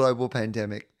midst of a global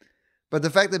pandemic. But the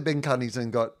fact that Ben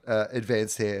Cunnington got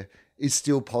advanced hair is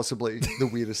still possibly the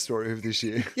weirdest story of this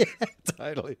year. Yeah,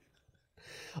 totally.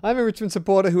 I'm a Richmond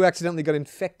supporter who accidentally got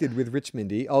infected with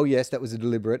Richmondy. Oh, yes, that was a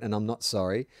deliberate, and I'm not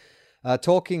sorry.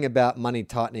 Talking about money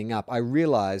tightening up, I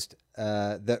realised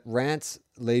that Rance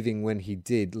leaving when he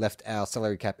did left our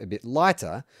salary cap a bit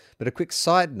lighter. But a quick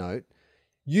side note,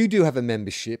 you do have a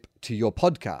membership to your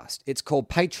podcast. It's called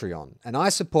Patreon, and I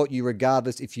support you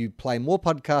regardless if you play more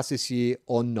podcasts this year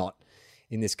or not.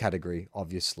 In this category,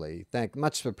 obviously.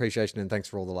 Much appreciation and thanks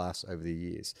for all the laughs over the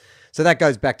years. So that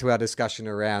goes back to our discussion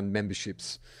around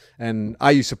memberships. And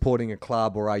are you supporting a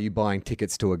club or are you buying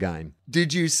tickets to a game?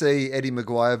 Did you see Eddie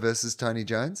Maguire versus Tony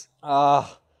Jones? I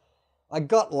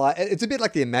got it's a bit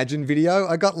like the Imagine video.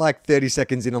 I got 30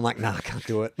 seconds in. I'm like, nah, I can't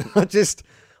do it. I just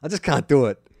can't do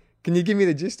it. Can you give me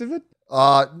the gist of it?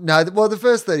 No. Well, the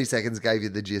first 30 seconds gave you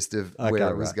the gist of where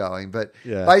it was going. But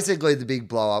basically the big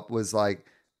blow up was like,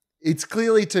 it's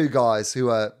clearly two guys who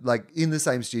are like in the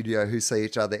same studio who see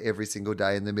each other every single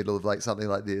day in the middle of like something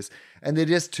like this. And they're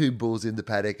just two bulls in the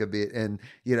paddock a bit. And,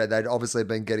 you know, they'd obviously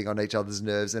been getting on each other's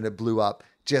nerves and it blew up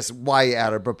just way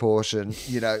out of proportion,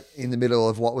 you know, in the middle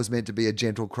of what was meant to be a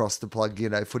gentle cross the plug, you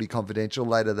know, Footy Confidential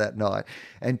later that night,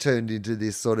 and turned into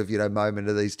this sort of, you know, moment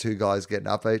of these two guys getting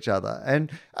up at each other.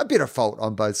 And a bit of fault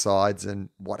on both sides and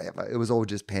whatever. It was all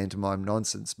just pantomime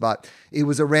nonsense. But it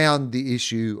was around the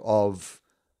issue of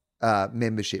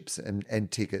memberships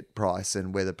and ticket price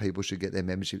and whether people should get their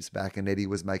memberships back. And Eddie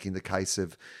was making the case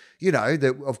of, you know,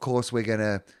 that of course we're going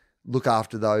to look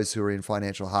after those who are in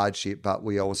financial hardship, but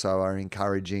we also are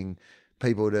encouraging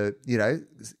people to, you know,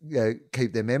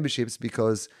 keep their memberships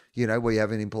because, you know, we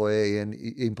have an employee and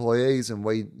employees and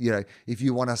we, you know, if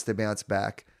you want us to bounce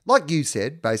back, like you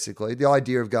said, basically the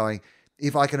idea of going,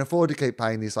 if I can afford to keep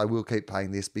paying this, I will keep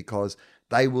paying this because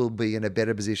they will be in a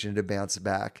better position to bounce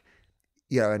back,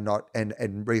 you know,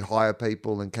 and rehire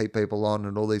people and keep people on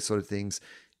and all these sort of things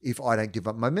if I don't give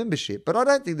up my membership. But I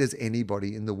don't think there's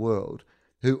anybody in the world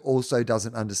who also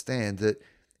doesn't understand that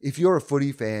if you're a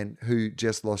footy fan who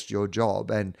just lost your job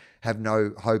and have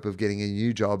no hope of getting a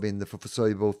new job in the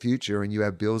foreseeable future and you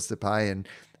have bills to pay and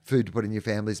food to put in your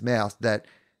family's mouth, that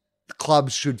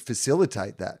clubs should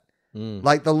facilitate that.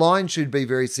 Like the line should be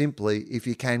very simply, if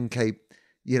you can keep,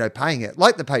 you know, paying it,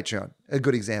 like the Patreon, a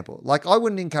good example. Like I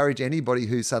wouldn't encourage anybody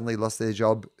who suddenly lost their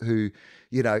job who,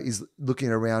 you know, is looking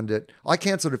around at, I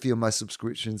cancelled a few of my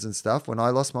subscriptions and stuff when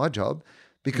I lost my job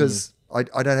because I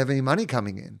don't have any money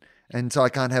coming in. And so I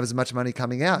can't have as much money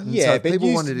coming out. And Yeah, so but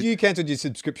people you cancelled your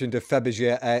subscription to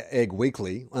Fabergé Egg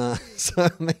Weekly. So, I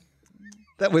mean,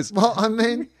 that was... Well, I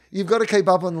mean, you've got to keep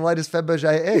up on the latest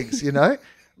Fabergé eggs, you know?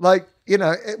 Like, you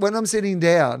know, when I'm sitting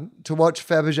down to watch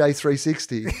Fabergé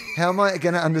 360, how am I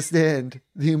going to understand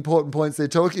the important points they're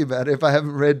talking about if I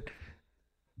haven't read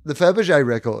the Fabergé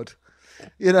record?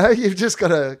 You know, you've just got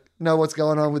to know what's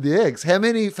going on with the eggs. How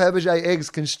many Fabergé eggs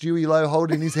can Stewie Lowe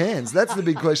hold in his hands? That's the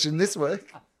big question this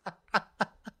week.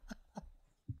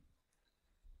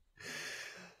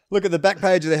 Look at the back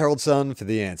page of the Herald Sun for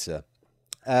the answer.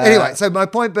 Anyway, so my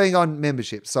point being on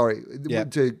membership, sorry,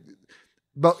 Yep.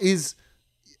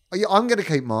 I'm going to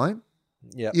keep mine.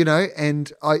 Yeah. You know,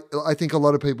 and I think a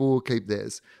lot of people will keep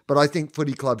theirs. But I think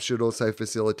footy clubs should also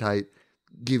facilitate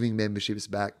giving memberships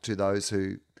back to those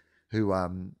who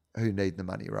need the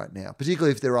money right now,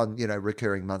 particularly if they're on, you know,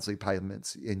 recurring monthly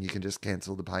payments and you can just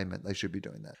cancel the payment. They should be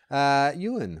doing that.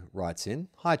 Ewan writes in,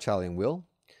 "Hi Charlie and Will.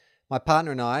 My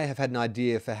partner and I have had an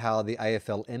idea for how the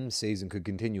AFLM season could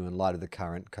continue in light of the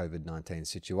current COVID-19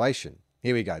 situation."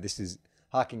 Here we go. This is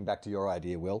harking back to your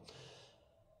idea, Will.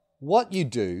 What you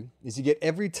do is you get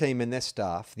every team and their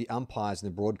staff, the umpires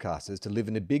and the broadcasters, to live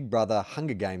in a Big Brother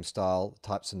Hunger Games style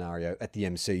type scenario at the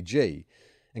MCG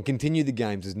and continue the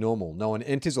games as normal. No one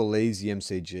enters or leaves the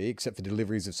MCG except for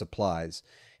deliveries of supplies.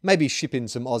 Maybe ship in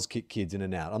some Auskick kids in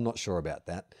and out. I'm not sure about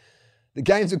that. The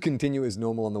games will continue as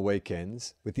normal on the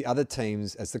weekends with the other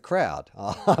teams as the crowd.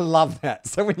 Oh, I love that.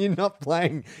 So when you're not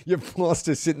playing, you're forced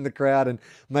to sit in the crowd and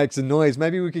make some noise.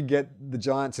 Maybe we could get the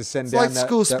Giants to send down like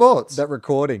school sports. that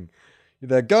recording.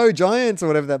 The Go Giants or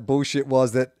whatever that bullshit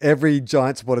was that every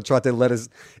Giant supporter tried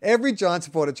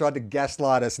to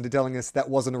gaslight us into telling us that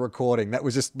wasn't a recording. That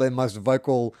was just their most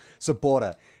vocal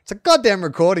supporter. It's a goddamn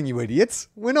recording, you idiots.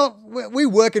 We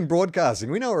work in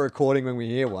broadcasting. We know a recording when we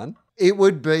hear one. It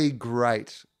would be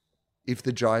great if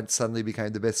the Giants suddenly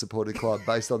became the best supported club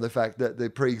based on the fact that the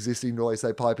pre-existing noise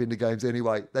they pipe into games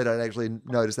anyway, they don't actually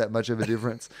notice that much of a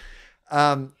difference.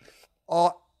 I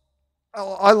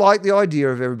like the idea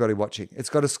of everybody watching. It's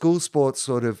got a school sports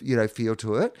sort of, you know, feel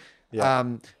to it. Yeah.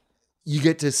 You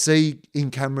get to see in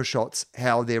camera shots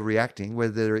how they're reacting,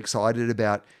 whether they're excited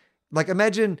about, like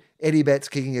imagine Eddie Betts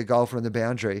kicking a goal from the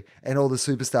boundary and all the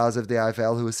superstars of the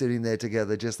AFL who are sitting there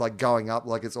together just like going up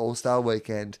like it's All-Star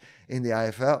weekend in the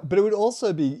AFL. But it would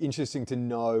also be interesting to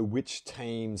know which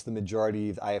teams the majority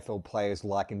of AFL players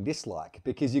like and dislike,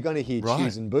 because you're going to hear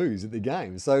cheers and boos at the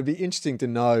game. So it'd be interesting to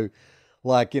know,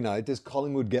 like, you know, does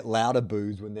Collingwood get louder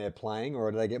boos when they're playing or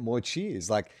do they get more cheers?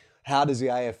 Like, how does the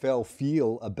AFL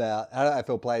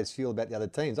players feel about the other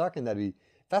teams? I reckon that'd be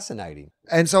fascinating.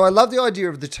 And so I love the idea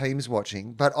of the teams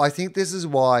watching, but I think this is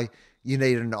why you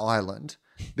need an island,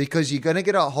 because you're going to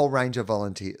get a whole range of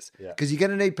volunteers. Because you're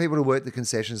going to need people to work the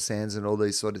concession stands and all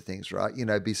these sort of things, right? You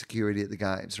know, be security at the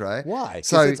games, right? Why? Because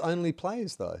so, it's only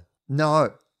players, though.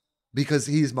 No, because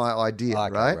here's my idea,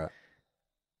 Okay, right?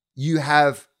 You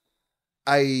have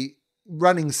a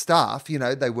running staff,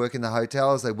 they work in the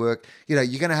hotels, they work, you're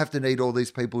going to have to need all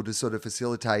these people to sort of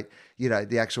facilitate,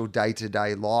 the actual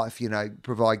day-to-day life,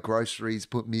 provide groceries,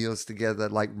 put meals together,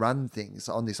 like run things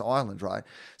on this island, right?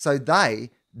 So they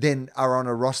then are on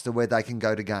a roster where they can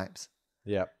go to games.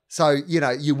 Yeah. So,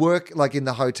 you work like in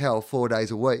the hotel 4 days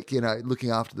a week,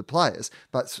 looking after the players,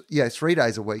 but 3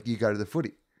 days a week you go to the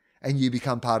footy. And you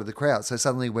become part of the crowd. So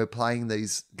suddenly we're playing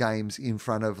these games in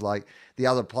front of like the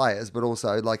other players, but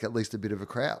also like at least a bit of a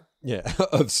crowd. Yeah,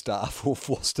 of staff who are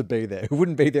forced to be there, who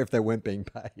wouldn't be there if they weren't being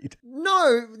paid.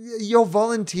 No, you're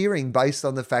volunteering based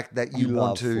on the fact that you want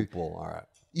love to. football, all right.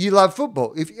 You love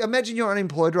football. If imagine you're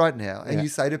unemployed right now and you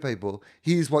say to people,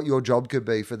 here's what your job could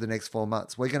be for the next 4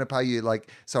 months. We're going to pay you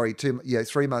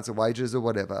 3 months of wages or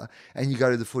whatever. And you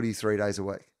go to the footy 3 days a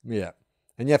week. Yeah.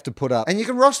 And you have to put up... And you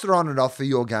can roster on and off for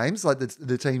your games, like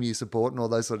the team you support and all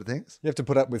those sort of things. You have to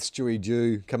put up with Stewie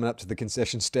Jew coming up to the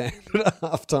concession stand at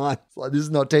half time. It's like, this is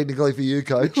not technically for you,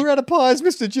 coach. We're out of pies,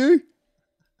 Mr. Jew.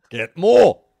 Get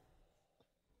more.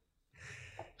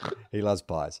 He loves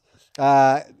pies.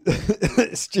 Well,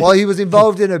 he was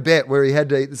involved in a bet where he had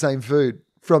to eat the same food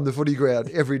from the footy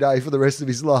ground every day for the rest of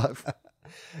his life.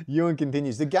 Ewan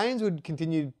continues. The games would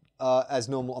continue as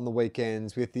normal on the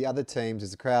weekends with the other teams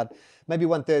as a crowd. Maybe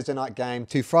one Thursday night game,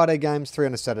 2 Friday games, 3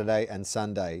 on a Saturday and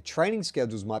Sunday. Training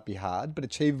schedules might be hard, but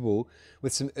achievable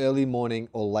with some early morning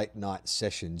or late night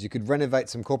sessions. You could renovate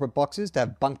some corporate boxes to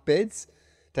have bunk beds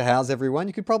to house everyone.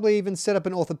 You could probably even set up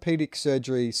an orthopedic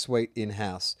surgery suite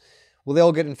in-house. Will they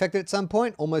all get infected at some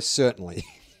point? Almost certainly.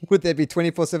 Would there be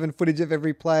 24/7 footage of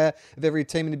every player, of every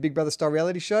team in a Big Brother style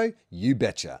reality show? You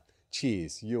betcha.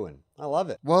 Cheers, Ewan. I love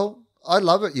it. Well, I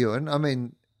love it, Ewan. I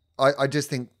mean, I just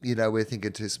think, we're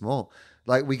thinking too small.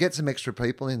 Like, we get some extra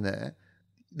people in there.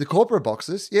 The corporate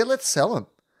boxes, let's sell them.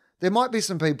 There might be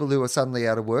some people who are suddenly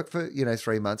out of work for,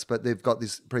 3 months, but they've got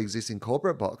this pre-existing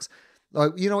corporate box.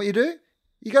 Like, you know what you do?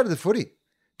 You go to the footy.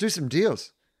 Do some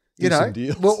deals. Some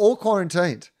deals. We're all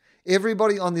quarantined.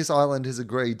 Everybody on this island has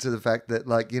agreed to the fact that,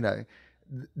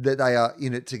 that they are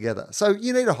in it together. So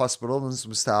you need a hospital and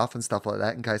some staff and stuff like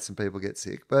that in case some people get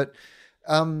sick. But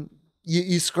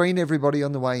you screen everybody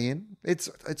on the way in. It's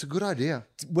a good idea.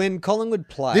 When Collingwood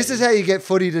play... This is how you get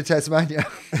footy to Tasmania.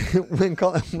 when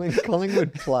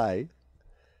Collingwood play,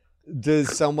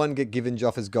 does someone get given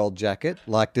Joffa's gold jacket?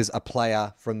 Like, does a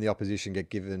player from the opposition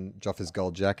get given Joffa's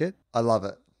gold jacket? I love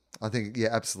it. I think,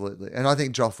 absolutely. And I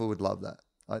think Joffa would love that.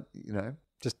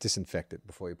 Just disinfect it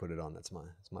before you put it on. That's my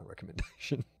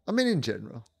recommendation. I mean, in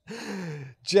general.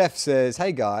 Jeff says,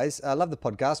 hey guys, I love the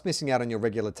podcast. Missing out on your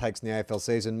regular takes in the AFL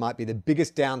season might be the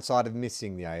biggest downside of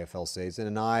missing the AFL season.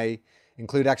 And I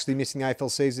include actually missing the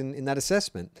AFL season in that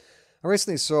assessment. I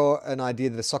recently saw an idea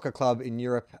that a soccer club in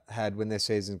Europe had when their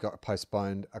season got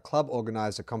postponed. A club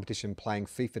organised a competition playing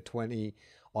FIFA 20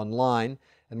 online,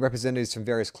 and representatives from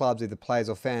various clubs, either players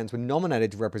or fans, were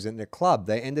nominated to represent their club.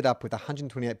 They ended up with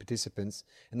 128 participants,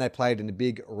 and they played in a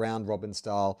big round-robin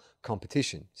style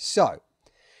competition. So,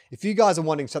 if you guys are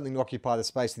wanting something to occupy the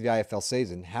space of the AFL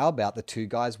season, how about the 2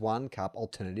 Guys 1 Cup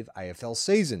alternative AFL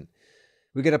season?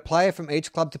 We get a player from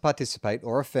each club to participate,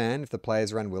 or a fan if the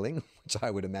players are unwilling, which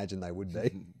I would imagine they would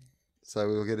be. So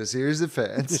we'll get a series of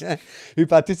fans who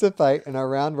participate in a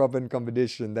round-robin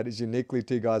competition that is uniquely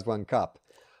 2 Guys 1 Cup.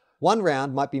 One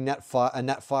round might be a Nat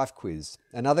 5 quiz.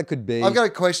 Another could be... I've got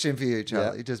a question for you,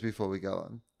 Charlie, just before we go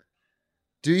on.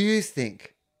 Do you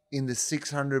think in the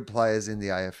 600 players in the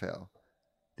AFL,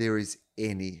 there is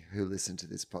any who listen to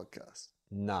this podcast?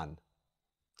 None.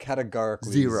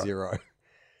 Categorically zero.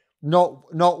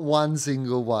 Not one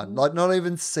single one. Like, not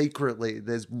even secretly,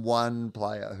 there's one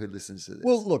player who listens to this.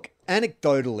 Well, look,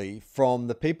 anecdotally, from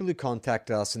the people who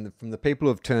contact us and from the people who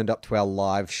have turned up to our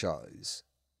live shows...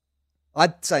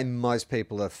 I'd say most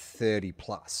people are 30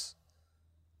 plus.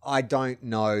 I don't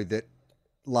know that,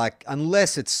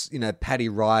 unless it's, Paddy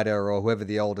Ryder or whoever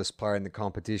the oldest player in the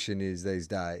competition is these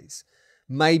days,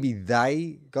 maybe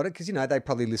they got it because, they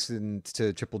probably listened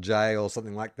to Triple J or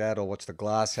something like that or watch the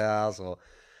Glass House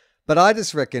but I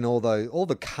just reckon all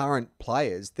the current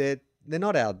players, they're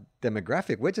not our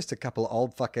demographic. We're just a couple of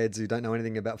old fuckheads who don't know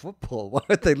anything about football. Why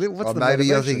don't they live? What's the maybe motivation?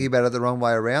 You're thinking about it the wrong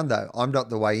way around, though. I'm not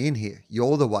the way in here.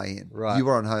 You're the way in. Right. You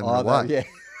were on home and away. Yeah.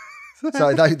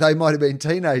 So they might have been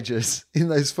teenagers in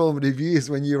those formative years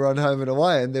when you were on home and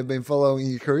away, and they've been following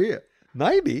your career.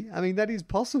 Maybe. I mean, that is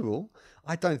possible.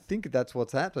 I don't think that's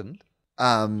what's happened.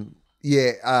 Okay.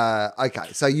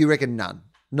 So you reckon none?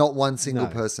 Not one single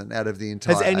person out of the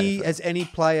entire AFL. Has any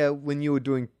player, when you were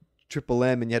doing Triple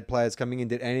M and you had players coming in,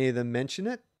 did any of them mention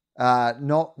it?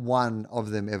 Not one of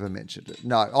them ever mentioned it.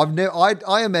 No,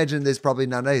 I imagine there's probably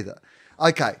none either.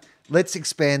 Okay, let's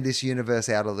expand this universe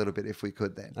out a little bit if we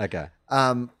could then. Okay.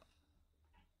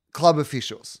 Club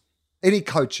officials, any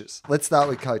coaches. Let's start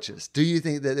with coaches. Do you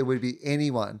think that there would be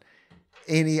anyone,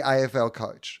 any AFL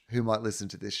coach who might listen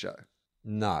to this show?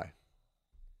 No.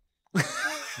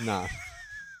 No.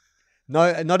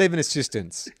 No, not even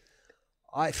assistants.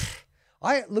 I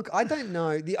look, I don't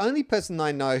know. The only person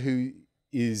I know who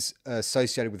is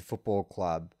associated with the football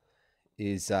club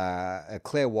is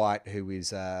Claire White, who is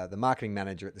the marketing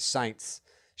manager at the Saints.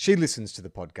 She listens to the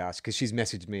podcast because she's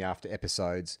messaged me after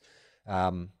episodes.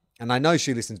 And I know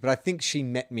she listens, but I think she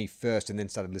met me first and then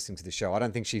started listening to the show. I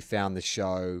don't think she found the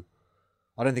show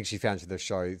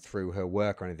through her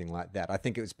work or anything like that. I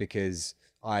think it was because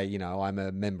I'm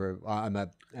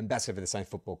an ambassador for the same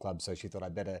football club, so she thought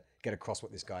I'd better get across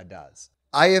what this guy does.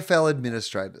 AFL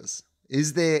administrators.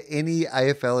 Is there any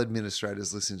AFL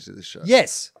administrators listening to this show?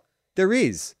 Yes, there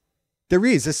is.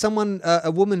 There's someone,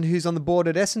 a woman who's on the board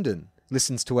at Essendon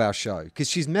listens to our show because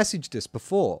she's messaged us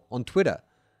before on Twitter.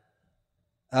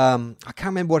 I can't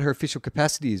remember what her official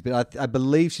capacity is, but I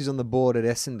believe she's on the board at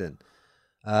Essendon.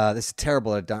 This is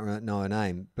terrible. I don't know her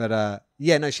name, but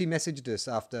she messaged us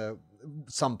after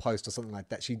some post or something like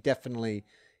that. She definitely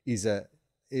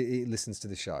listens to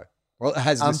the show, or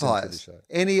has listened to the show.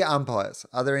 Any umpires?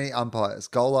 Are there any umpires?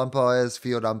 Goal umpires,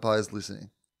 field umpires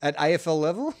listening at AFL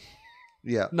level?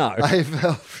 Yeah, no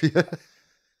AFL. Yeah.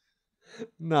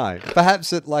 No,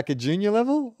 perhaps at like a junior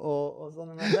level or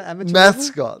something like that. Amateur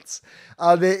mascots.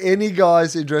 Level? Are there any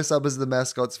guys who dress up as the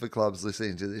mascots for clubs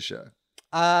listening to this show?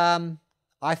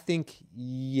 I think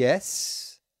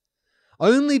yes.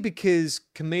 Only because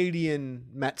comedian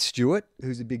Matt Stewart,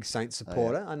 who's a big Saints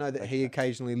supporter, I know that he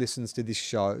occasionally listens to this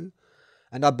show.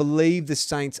 And I believe the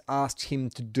Saints asked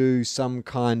him to do some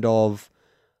kind of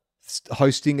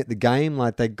hosting at the game,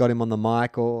 like they got him on the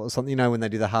mic or something, when they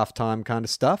do the halftime kind of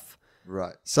stuff.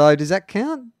 Right. So does that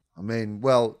count? I mean,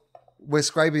 well, we're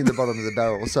scraping the bottom of the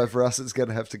barrel, so for us it's going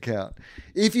to have to count.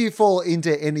 If you fall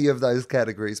into any of those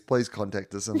categories, please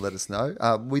contact us and let us know.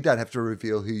 We don't have to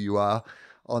reveal who you are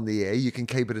on the air. You can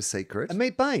keep it a secret. And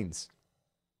meet Baines.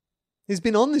 He's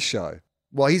been on the show.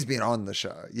 Well, he's been on the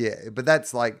show, yeah. But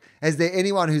that's like, has there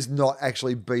anyone who's not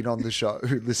actually been on the show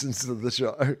who listens to the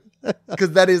show?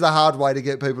 Because that is a hard way to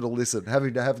get people to listen,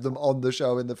 having to have them on the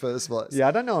show in the first place. Yeah,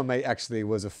 I don't know if mate actually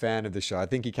was a fan of the show. I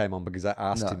think he came on because I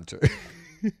asked him to.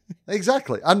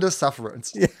 Exactly. Under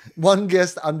sufferance. Yeah. One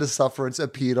guest under sufferance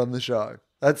appeared on the show.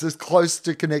 That's as close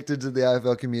to connected to the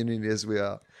AFL community as we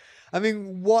are. I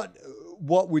mean, what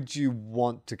would you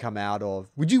want to come out of?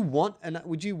 Would you want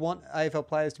AFL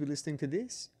players to be listening to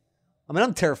this? I mean,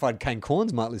 I'm terrified Kane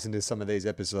Corns might listen to some of these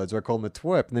episodes where I call him a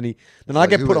twerp, and then I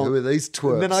get put on. Who are these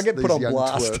twerps? And then I get put on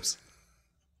blast.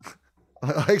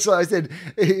 Actually, I said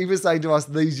he was saying to us,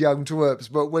 "These young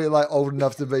twerps," but we're like old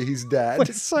enough to be his dad. We're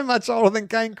so much older than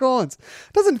Kane Corns.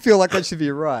 Doesn't feel like that should be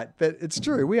right, but it's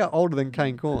true. We are older than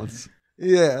Kane Corns.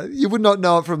 Yeah, you would not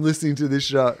know it from listening to this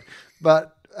show,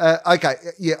 but. Okay,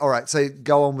 yeah, all right. So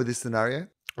go on with this scenario.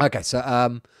 Okay, so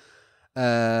all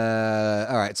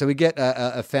right. So we get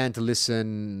a fan to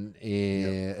listen,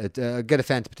 get a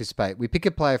fan to participate. We pick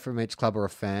a player from each club or a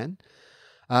fan.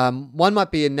 One might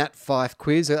be a Nat Fife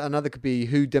quiz. Another could be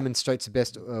who demonstrates the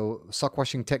best sock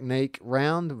washing technique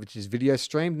round, which is video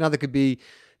streamed. Another could be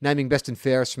naming best and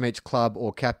fairest from each club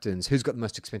or captains. Who's got the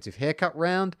most expensive haircut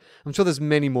round? I'm sure there's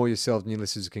many more yourselves and your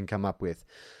listeners can come up with.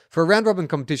 For a round-robin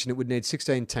competition, it would need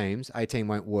 16 teams. 18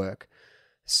 won't work.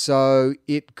 So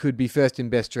it could be first in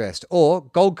best dressed. Or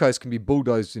Gold Coast can be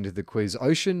bulldozed into the quiz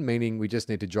ocean, meaning we just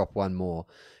need to drop one more.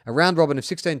 A round-robin of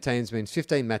 16 teams means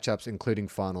 15 matchups, including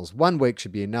finals. 1 week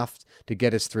should be enough to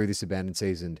get us through this abandoned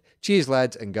season. Cheers,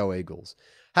 lads, and go Eagles.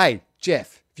 Hey,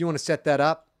 Jeff, if you want to set that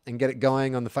up and get it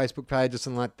going on the Facebook page or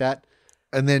something like that.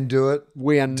 And then do it.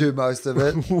 Do most of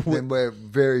it. Then we're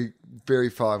very, very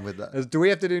fine with that. Do we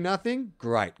have to do nothing?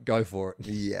 Great. Go for it.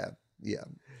 Yeah.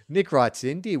 Nick writes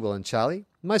in, Dear Will and Charlie,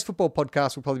 most football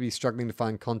podcasts will probably be struggling to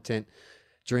find content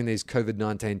during these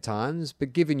COVID-19 times,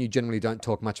 but given you generally don't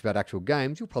talk much about actual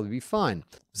games, you'll probably be fine.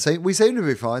 We seem to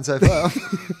be fine so far.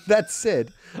 That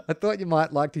said, I thought you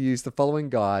might like to use the following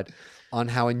guide on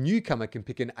how a newcomer can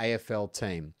pick an AFL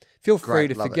team. Feel free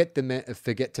to forget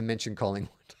to mention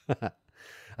Collingwood.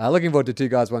 Looking forward to 2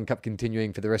 Guys, 1 Cup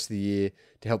continuing for the rest of the year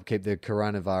to help keep the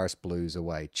coronavirus blues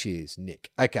away. Cheers, Nick.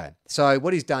 Okay, so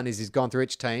what he's done is he's gone through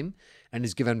each team and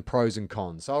he's given pros and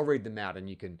cons. So I'll read them out and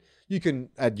you can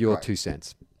add your 2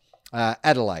 cents.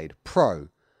 Adelaide, pro,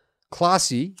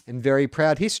 classy and very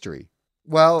proud history.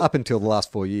 Well, up until the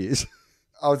last 4 years.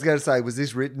 I was going to say, was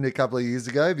this written a couple of years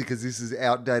ago? Because this is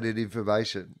outdated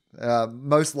information.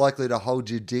 Most likely to hold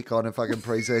your dick on a fucking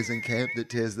preseason camp that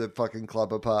tears the fucking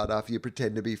club apart after you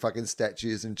pretend to be fucking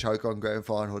statues and choke on grand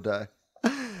final day.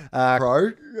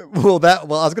 Pro? Well, I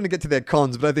was going to get to their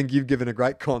cons, but I think you've given a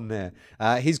great con there.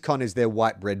 His con is they're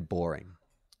white bread boring.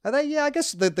 Are they? Yeah, I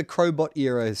guess the Crowbot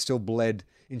era has still bled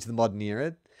into the modern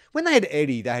era. When they had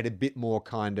Eddie, they had a bit more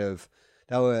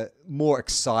they were more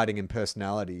exciting in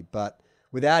personality, but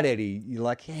without Eddie, you're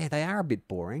like, yeah, they are a bit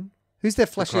boring. Who's their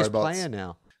flashiest player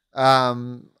now?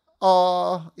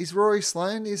 Is Rory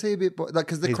Sloane? Is he a bit boring?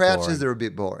 Because the Crouchers boring. are a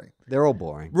bit boring. They're all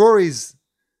boring. Rory's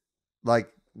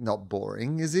not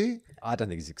boring, is he? I don't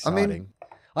think he's exciting.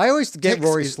 I always get Tex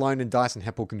Rory is- Sloane and Dyson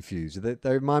Heppel confused. They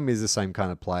remind me of the same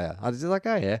kind of player. I was just like,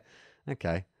 oh yeah,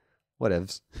 okay,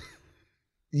 whatevs.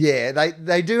 Yeah,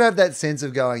 they do have that sense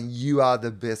of going, you are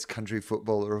the best country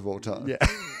footballer of all time. Yeah.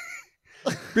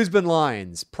 Brisbane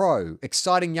Lions, pro,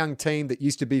 exciting young team that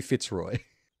used to be Fitzroy.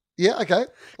 Yeah, okay.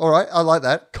 All right, I like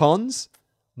that. Cons,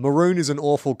 maroon is an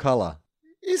awful colour.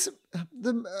 Is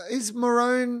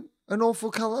maroon an awful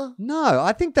colour? No,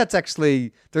 I think that's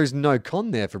actually, there's no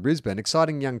con there for Brisbane.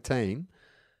 Exciting young team.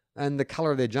 And the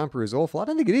colour of their jumper is awful. I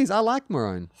don't think it is. I like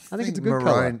maroon. I think it's a good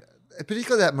colour.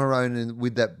 Particularly that maroon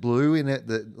with that blue in it,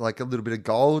 that like a little bit of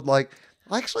gold. Like,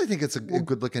 I actually think it's a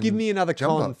good looking. Give me another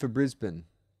jumper. con for Brisbane.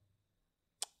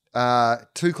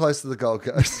 Too close to the Gold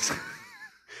Coast.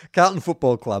 Carlton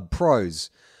Football Club, pros.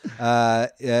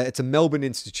 It's a Melbourne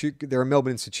institute. They're a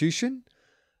Melbourne institution.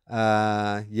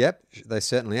 Yep, they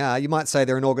certainly are. You might say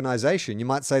they're an organisation. You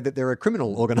might say that they're a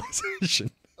criminal organisation.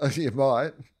 You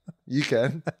might. You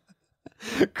can.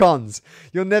 Cons.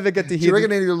 You'll never get to Do hear. you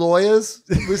reckon any lawyers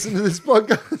listen to this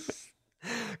podcast?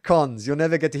 Cons. You'll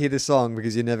never get to hear the song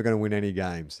because you're never going to win any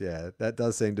games. Yeah, that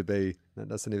does seem to be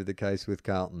the case with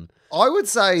Carlton. I would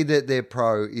say that their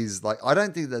pro is I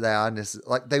don't think that they are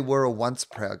necessarily, they were a once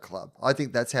proud club. I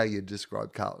think that's how you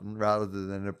describe Carlton rather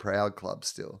than a proud club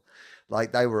still.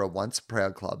 They were a once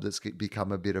proud club that's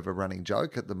become a bit of a running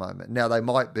joke at the moment. Now they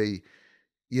might be,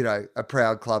 a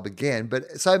proud club again,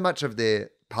 but so much of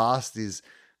their past is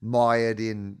mired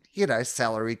in,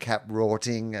 salary cap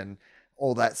rorting and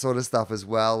all that sort of stuff as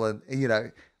well. And,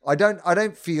 I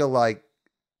don't feel like,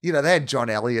 they had John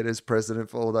Elliott as president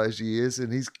for all those years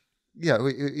and he's,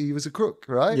 he was a crook,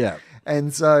 right? Yeah.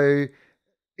 And so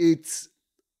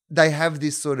they have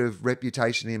this sort of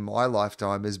reputation in my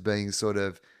lifetime as being sort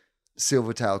of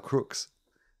silvertail crooks.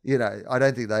 I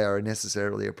don't think they are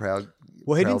necessarily a proud.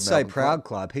 Well, he didn't say Melbourne proud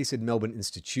club. He said Melbourne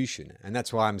institution, and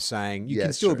that's why I'm saying you Yeah, can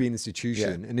it's still true. be an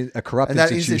institution Yeah. and a corrupt And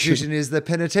that institution. institution is the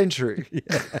penitentiary.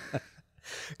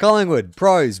 Collingwood,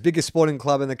 pros, biggest sporting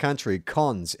club in the country.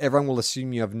 Cons, everyone will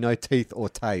assume you have no teeth or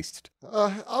taste.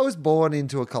 I was born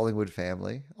into a Collingwood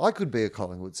family. I could be a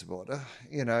Collingwood supporter,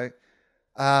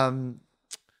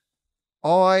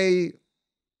 I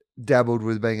dabbled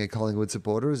with being a Collingwood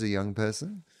supporter as a young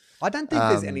person. I don't think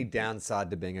there's any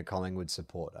downside to being a Collingwood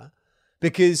supporter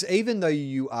because even though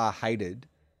you are hated,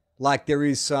 there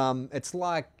is some, it's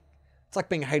like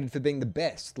being hated for being the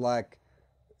best.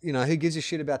 Who gives a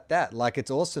shit about that? It's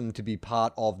awesome to be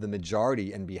part of the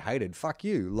majority and be hated. Fuck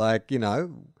you.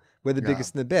 We're the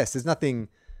biggest and the best. There's nothing,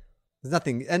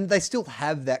 and they still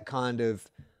have that kind of,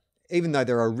 even though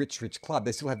they're a rich club,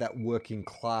 they still have that working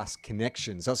class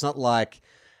connection. So it's not like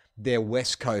they're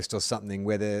West Coast or something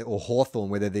or Hawthorn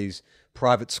where they're these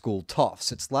private school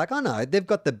toffs. It's like, oh no, they've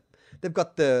got the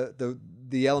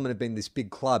element of being this big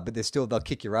club, but they'll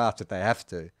kick your ass if they have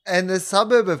to. And the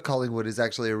suburb of Collingwood is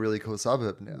actually a really cool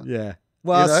suburb now. Yeah.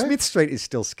 Well, You know? Smith Street is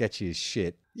still sketchy as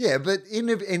shit. Yeah, but in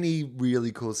any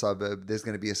really cool suburb, there's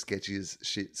going to be a sketchy as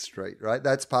shit street, right?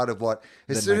 That's part of what.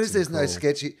 As soon as there's no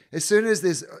sketchy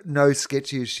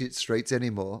as shit streets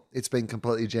anymore, it's been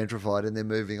completely gentrified, and they're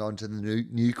moving on to the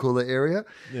new cooler area.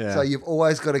 Yeah. So you've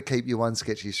always got to keep your one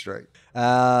sketchy street.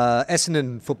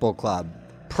 Essendon Football Club.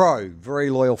 Pro, very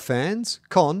loyal fans.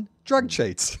 Con, drug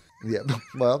cheats. Yeah,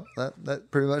 well,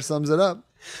 that pretty much sums it up.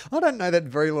 I don't know that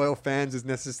very loyal fans is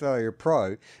necessarily a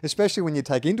pro, especially when you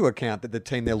take into account that the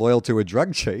team they're loyal to are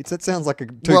drug cheats. That sounds like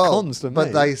two cons to me.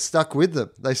 But they stuck with them.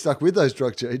 They stuck with those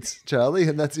drug cheats, Charlie,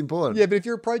 and that's important. Yeah, but if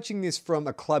you're approaching this from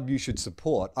a club you should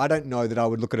support, I don't know that I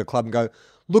would look at a club and go,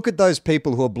 look at those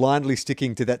people who are blindly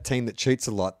sticking to that team that cheats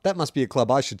a lot. That must be a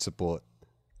club I should support.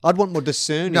 I'd want more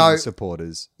discerning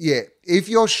supporters. Yeah, if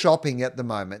you're shopping at the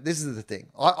moment, this is the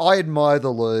thing. I admire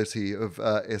the loyalty of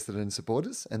Essendon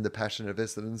supporters and the passion of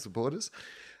Essendon supporters.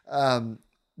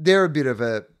 They're a bit of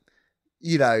a,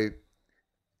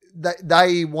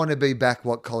 they want to be back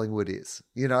what Collingwood is,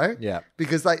 you know? Yeah.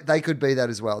 Because they could be that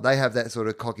as well. They have that sort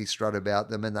of cocky strut about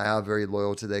them and they are very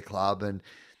loyal to their club. And,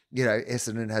 you know,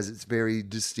 Essendon has its very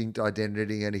distinct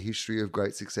identity and a history of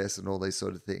great success and all these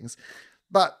sort of things.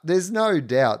 But there's no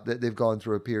doubt that they've gone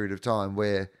through a period of time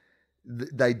where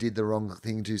they did the wrong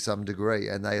thing to some degree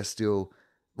and they are still,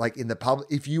 like, in the pub.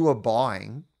 If you're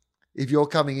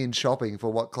coming in shopping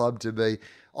for what club to be,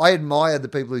 I admire the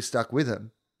people who stuck with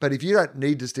them. But if you don't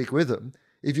need to stick with them,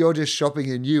 if you're just shopping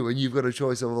in you and you've got a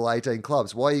choice of all 18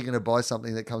 clubs, why are you going to buy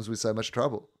something that comes with so much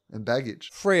trouble and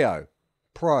baggage? Freo.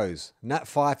 Pros. Nat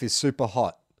Fyfe is super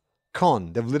hot.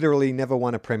 Con. They've literally never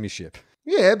won a premiership.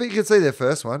 Yeah, but you can see their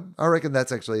first one. I reckon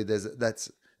that's actually,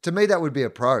 to me, that would be a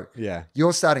pro. Yeah.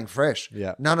 You're starting fresh.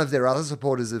 Yeah. None of their other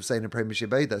supporters have seen a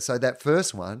premiership either. So that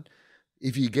first one,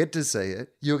 if you get to see it,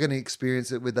 you're going to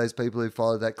experience it with those people who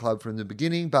followed that club from the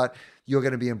beginning, but you're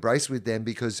going to be embraced with them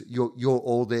because you're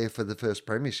all there for the first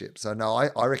premiership. So no,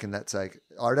 I reckon I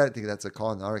don't think that's a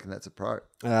con. I reckon that's a pro.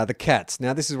 The Cats.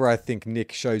 Now, this is where I think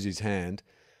Nick shows his hand.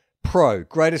 Pro.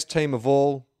 Greatest team of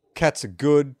all. Cats are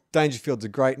good. Dangerfield's a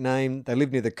great name. They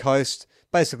live near the coast.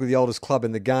 Basically the oldest club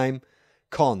in the game.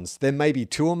 Cons. They're maybe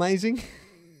too amazing.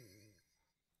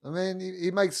 I mean,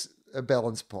 he makes a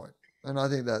balanced point, and I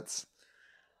think that's...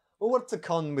 Well, what's the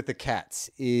con with the Cats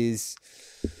is...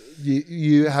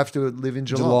 You have to live in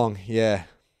Geelong. Yeah.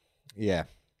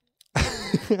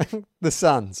 The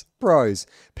Suns. Pros.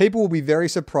 People will be very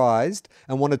surprised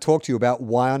and want to talk to you about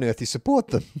why on earth you support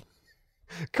them.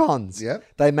 Cons. Yep.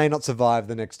 They may not survive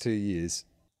the next 2 years.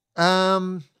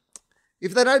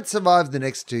 If they don't survive the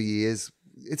next 2 years,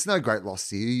 it's no great loss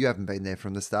to you. You haven't been there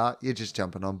from the start. You're just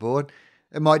jumping on board.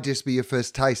 It might just be your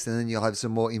first taste, and then you'll have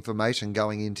some more information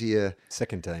going into your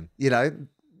second team.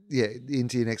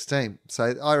 Into your next team.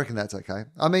 So I reckon that's okay.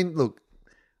 I mean, look,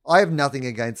 I have nothing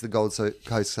against the Gold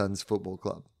Coast Suns Football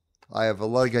Club. I have a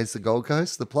lot against the Gold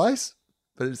Coast, the place,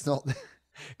 but it's not.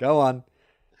 Go on.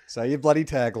 Say your bloody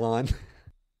tagline.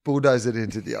 Bulldoze it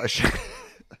into the ocean.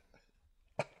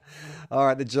 All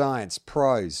right, the Giants.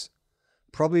 Pros.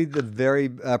 Probably the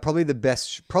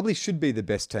best, probably should be the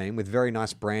best team with very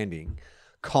nice branding.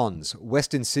 Cons.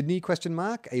 Western Sydney, ?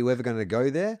 Are you ever going to go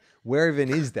there? Where even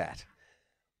is that?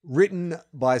 Written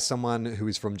by someone who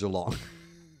is from Geelong.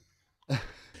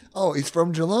 Oh, he's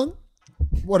from Geelong?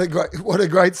 What a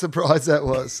great surprise that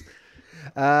was.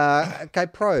 Okay,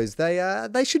 pros.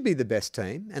 They should be the best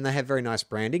team, and they have very nice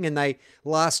branding. And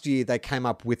last year they came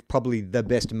up with probably the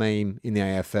best meme in the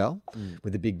AFL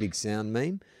with the big sound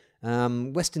meme.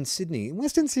 Western Sydney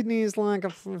is like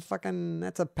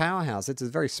that's a powerhouse. It's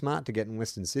very smart to get in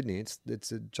Western Sydney.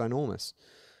 It's a ginormous.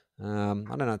 I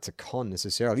don't know. It's a con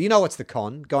necessarily. You know what's the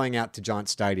con? Going out to Giant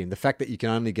Stadium. The fact that you can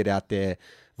only get out there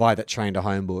via that train to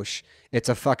Homebush. It's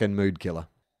a fucking mood killer.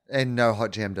 And no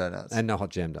hot jam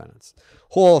donuts.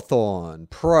 Hawthorn.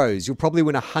 Pros. You'll probably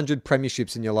win 100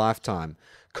 premierships in your lifetime.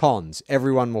 Cons.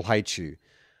 Everyone will hate you.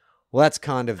 Well, that's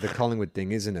kind of the Collingwood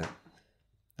thing, isn't it?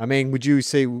 I mean, would you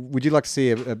like to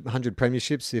see 100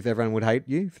 premierships if everyone would hate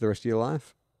you for the rest of your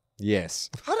life? Yes.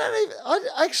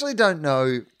 I actually don't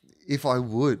know if I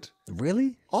would.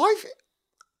 Really?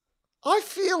 I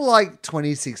feel like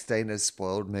 2016 has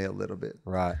spoiled me a little bit.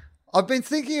 Right. I've been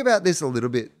thinking about this a little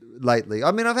bit lately.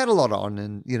 I mean, I've had a lot on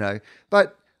and,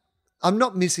 but I'm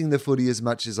not missing the footy as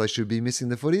much as I should be missing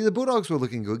the footy. The Bulldogs were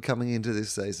looking good coming into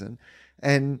this season.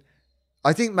 And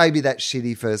I think maybe that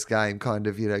shitty first game kind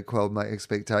of, quelled my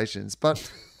expectations.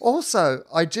 But also,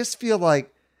 I just feel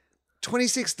like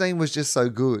 2016 was just so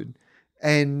good.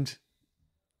 And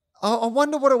I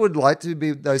wonder what it would like to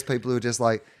be those people who are just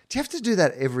like, do you have to do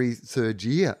that every third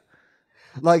year?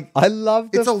 Like, I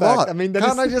love the it's a fact, lot. I mean,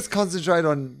 can't I just concentrate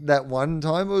on that one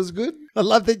time it was good? I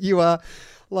love that you are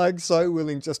like so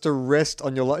willing just to rest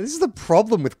on your life. This is the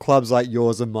problem with clubs like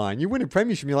yours and mine. You win a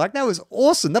premiership, you're like, that was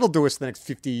awesome. That'll do us for the next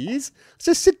 50 years. Let's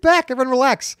just sit back, everyone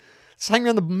relax. Just hang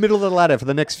around the middle of the ladder for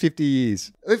the next 50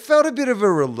 years. It felt a bit of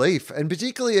a relief, and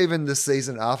particularly even the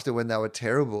season after when they were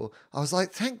terrible, I was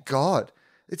like, thank God.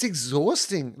 It's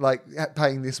exhausting, like,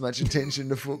 paying this much attention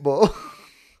to football.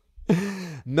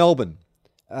 Melbourne.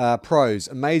 Pros,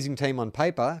 amazing team on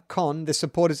paper. Con, the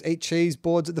supporters eat cheese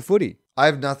boards at the footy. I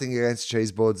have nothing against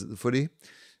cheese boards at the footy.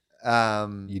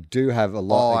 You do have a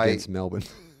lot against Melbourne.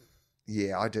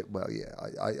 Yeah, I do. Well, yeah,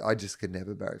 I just could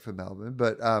never barrack for Melbourne.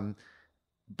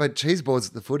 But cheese boards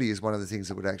at the footy is one of the things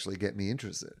that would actually get me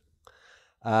interested.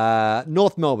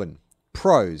 North Melbourne.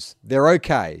 Pros, they're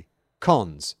okay.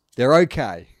 Cons, they're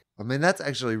okay. I mean, that's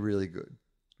actually really good.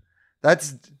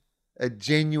 That's a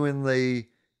genuinely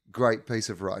great piece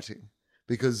of writing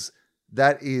because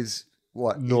that is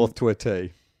what North to a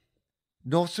T.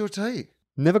 North Footy.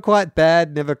 Never quite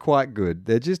bad, never quite good.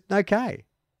 They're just okay.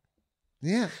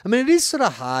 Yeah. I mean, it is sort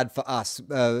of hard for us,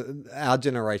 our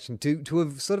generation, to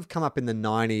have sort of come up in the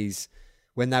 90s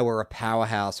when they were a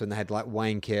powerhouse, when they had like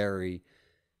Wayne Carey,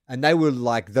 and they were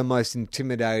like the most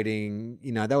intimidating,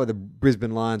 they were the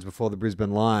Brisbane Lions before the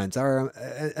Brisbane Lions.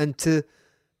 And to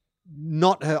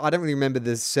not, I don't really remember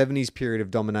the 70s period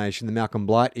of domination, the Malcolm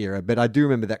Blight era, but I do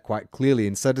remember that quite clearly.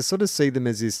 And so to sort of see them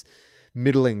as this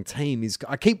middling team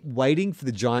I keep waiting for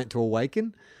the giant to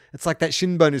awaken. It's like that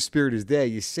shin bone of spirit is there,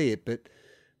 you see it, but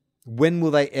when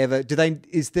will they ever,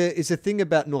 is the thing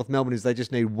about North Melbourne is they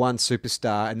just need one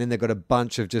superstar and then they've got a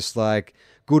bunch of just like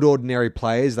good ordinary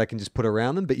players they can just put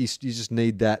around them, but you just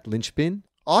need that linchpin?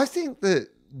 I think that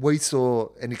we saw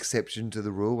an exception to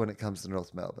the rule when it comes to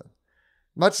North Melbourne.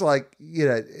 Much like,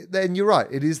 and you're right,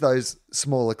 it is those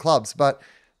smaller clubs, but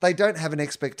they don't have an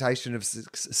expectation of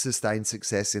sustained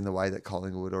success in the way that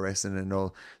Collingwood or Essendon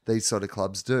or these sort of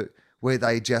clubs do, where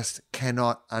they just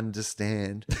cannot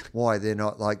understand why they're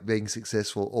not like being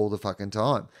successful all the fucking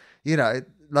time.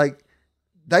 Like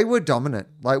they were dominant.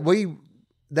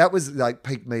 That was like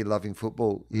peak me loving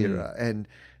football era. And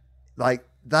like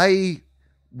they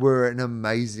were an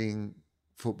amazing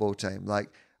football team. Like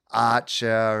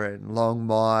Archer and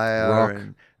Longmire Rock.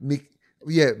 and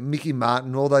Mickey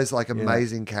Martin, all those like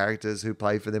amazing characters who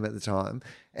played for them at the time.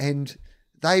 And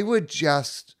they were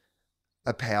just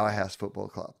a powerhouse football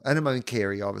club. And I mean,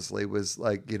 Carey obviously was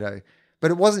like,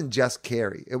 but it wasn't just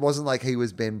Carey. It wasn't like he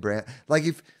was Ben Brown. Like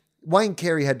if Wayne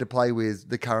Carey had to play with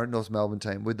the current North Melbourne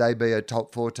team, would they be a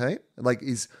top 4 team? Like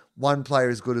is one player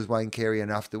as good as Wayne Carey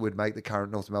enough that would make the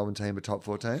current North Melbourne team a top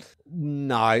 4 team?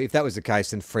 No, if that was the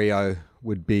case, then Freo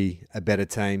would be a better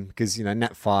team because,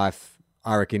 Nat Fyfe,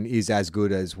 I reckon, is as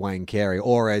good as Wayne Carey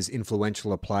or as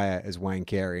influential a player as Wayne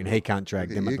Carey, and he can't drag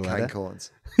them up the ladder.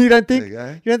 Corns. You don't think? There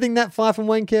you You don't think Nat Fyfe and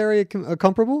Wayne Carey are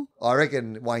comparable? I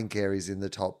reckon Wayne Carey's in the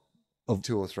top of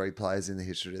 2 or 3 players in the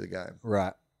history of the game.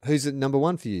 Right. Who's at number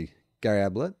 1 for you? Gary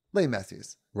Ablett? Lee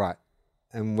Matthews. Right.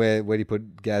 And where do you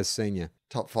put Gaz Senior?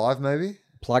 Top 5 maybe?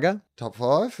 Plugger? Top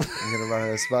 5? I'm going to run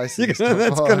out of space.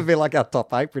 That's going to be like our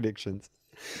top 8 predictions.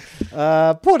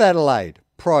 Port Adelaide.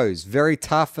 Pros, very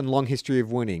tough and long history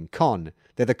of winning. Con,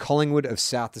 they're the Collingwood of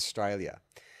South Australia.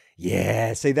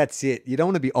 Yeah, see, that's it. You don't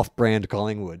want to be off-brand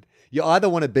Collingwood. You either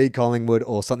want to be Collingwood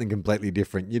or something completely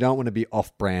different. You don't want to be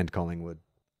off-brand Collingwood.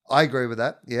 I agree with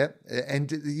that, yeah.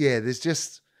 And yeah, there's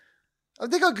just...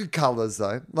 They got good colours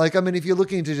though. Like, I mean, if you're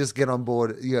looking to just get on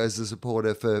board, as a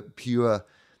supporter for pure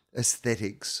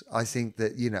aesthetics, I think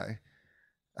that,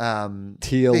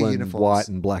 Teal their and uniforms, white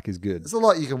and black is good. there's a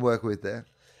lot you can work with there.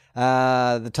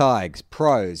 The Tigers,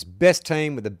 pros, best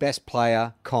team with the best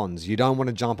player. Cons, you don't want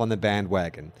to jump on the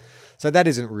bandwagon. So that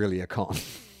isn't really a con.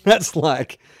 That's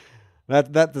like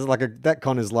that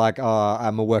con is like, oh,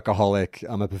 I'm a workaholic,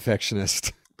 I'm a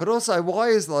perfectionist. But also, why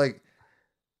is like,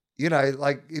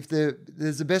 like if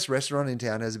there's the best restaurant in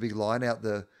town has a big line out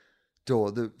the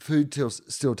door, the food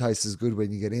still tastes as good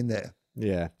when you get in there.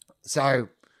 Yeah. So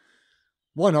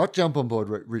why not jump on board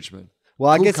Richmond?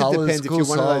 Well, Cool I guess colours, it depends. cool If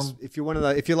you're one of those, song.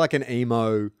 if you're like an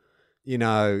emo,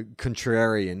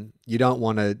 contrarian, you don't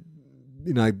want to,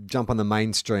 jump on the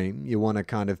mainstream. You want to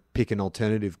kind of pick an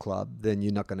alternative club. Then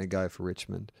you're not going to go for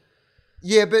Richmond.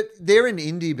 Yeah, but they're an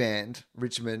indie band,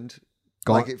 Richmond.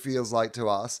 Go Like on. it feels like to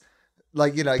us.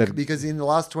 Like, because in the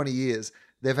last 20 years,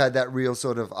 they've had that real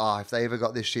sort of, if they ever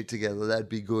got this shit together, that'd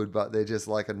be good, but they're just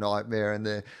like a nightmare and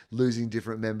they're losing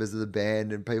different members of the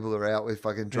band and people are out with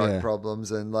fucking drug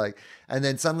problems and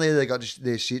then suddenly they got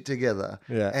their shit together.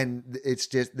 Yeah. And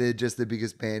they're just the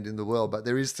biggest band in the world, but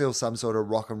there is still some sort of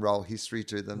rock and roll history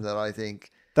to them that I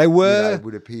think They were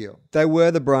would appeal. They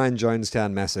were the Brian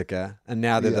Jonestown Massacre, and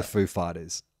now they're the Foo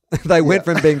Fighters. They went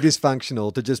from being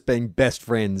dysfunctional to just being best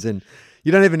friends, and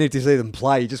you don't even need to see them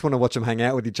play. You just want to watch them hang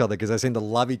out with each other because they seem to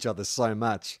love each other so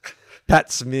much.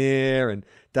 Pat Smear and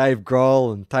Dave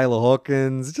Grohl and Taylor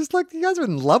Hawkins, just like you guys are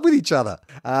in love with each other.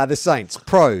 The Saints,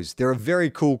 pros, they're a very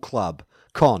cool club.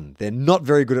 Con, they're not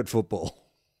very good at football.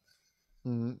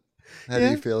 How do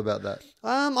you feel about that?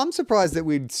 I'm surprised that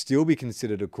we'd still be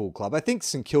considered a cool club. I think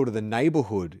St Kilda, the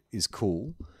neighbourhood, is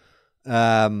cool.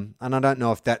 And I don't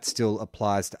know if that still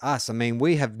applies to us. I mean,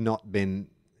 we have not been,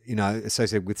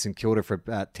 associated with St Kilda for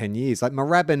about 10 years. Like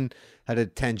Moorabbin had a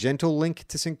tangential link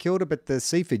to St Kilda, but the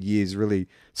Seaford years really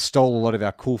stole a lot of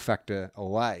our cool factor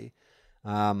away.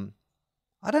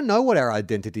 I don't know what our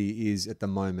identity is at the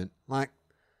moment. Like,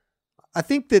 I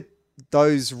think that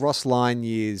those Ross Lyon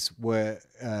years were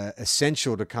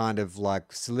essential to kind of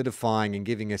like solidifying and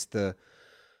giving us the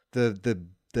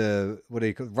what do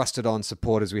you call rusted on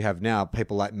supporters we have now,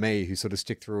 people like me who sort of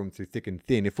stick through them through thick and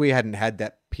thin. If we hadn't had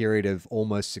that period of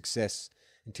almost success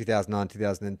in 2009,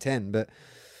 2010, but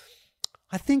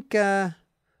I think the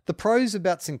pros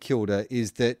about St Kilda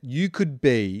is that you could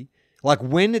be like,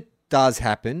 when it does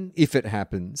happen, if it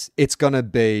happens, it's going to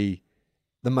be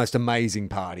the most amazing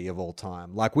party of all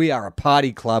time. Like, we are a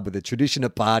party club with a tradition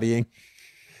of partying.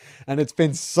 And it's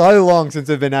been so long since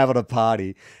we've been able to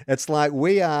party. It's like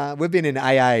we've been in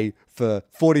AA for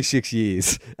 46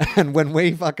 years. And when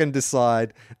we fucking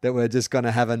decide that we're just going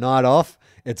to have a night off,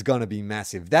 it's going to be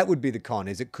massive. That would be the con,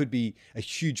 is it could be a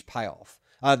huge payoff.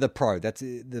 The pro,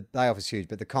 the payoff is huge.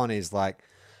 But the con is like,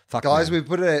 fuck, Guys, man. we've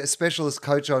put a specialist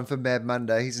coach on for Mad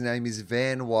Monday. His name is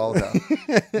Van Wilder.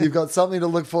 You've got something to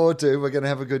look forward to. We're going to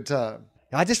have a good time.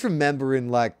 I just remember in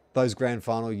like those grand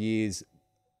final years,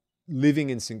 living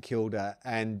in St Kilda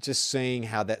and just seeing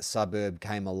how that suburb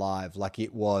came alive. Like,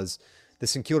 it was the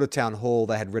St Kilda Town Hall.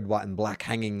 They had red, white and black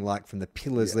hanging like from the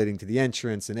pillars leading to the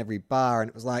entrance and every bar. And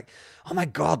it was like, oh my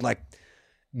God, like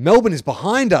Melbourne is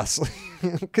behind us.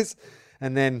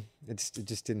 And then it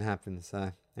just didn't happen.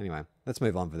 So anyway, let's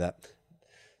move on for that.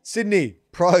 Sydney,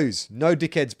 pros, no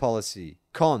dickheads policy.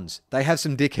 Cons, they have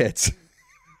some dickheads.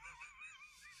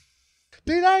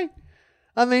 Do they?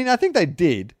 I mean, I think they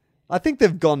did. I think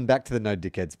they've gone back to the no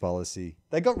dickheads policy.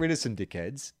 They got rid of some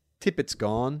dickheads. Tippett's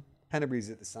gone. Hanbury's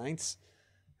at the Saints.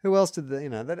 Who else did they?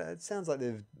 It sounds like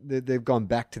they've gone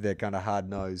back to their kind of hard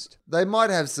nosed. They might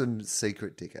have some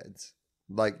secret dickheads,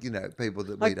 like people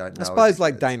that we don't know. I suppose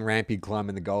like Dane Rampy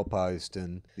climbing the goalpost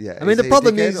and yeah. I mean, is the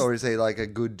problem he a dickhead, is, or is he like a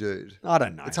good dude? I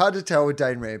don't know. It's hard to tell with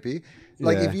Dane Rampy.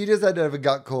 Like, Yeah. if you just had to have a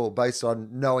gut call based on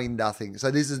knowing nothing.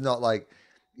 So this is not like,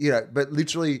 but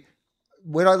literally,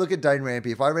 when I look at Dane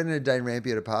Rampy, if I ran into Dane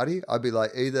Rampy at a party, I'd be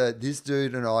like, either this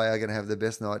dude and I are going to have the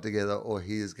best night together, or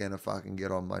he is going to fucking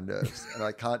get on my nerves. And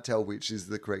I can't tell which is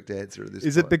the correct answer at this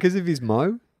is point. it because of his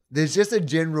mo? There's just a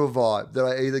general vibe that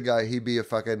I either go, he'd be a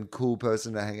fucking cool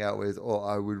person to hang out with, or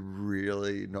I would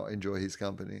really not enjoy his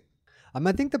company.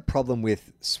 I think the problem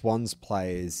with Swans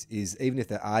players is, even if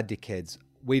there are dickheads,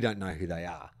 we don't know who they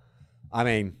are. I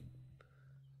mean,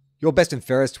 your best and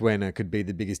fairest winner could be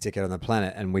the biggest dickhead on the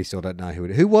planet, and we still don't know who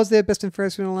it is. Who was their best and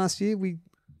fairest winner last year?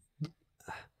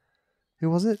 Who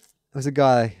was it? It was a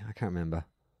guy, I can't remember.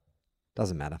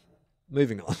 Doesn't matter.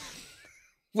 Moving on.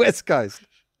 West Coast.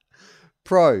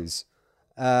 Pros.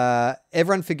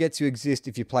 Everyone forgets you exist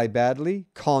if you play badly.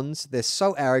 Cons. They're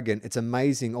so arrogant, it's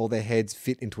amazing all their heads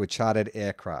fit into a chartered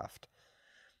aircraft.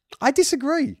 I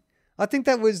disagree. I think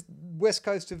that was West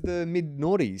Coast of the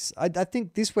mid-noughties. I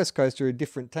think this West Coast are a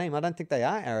different team. I don't think they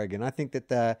are arrogant. I think that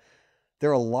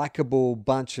they're a likable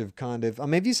bunch of kind of... I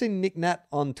mean, have you seen Nick Nat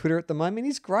on Twitter at the moment?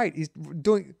 He's great.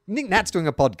 Nick Nat's doing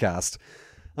a podcast.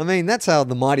 I mean, that's how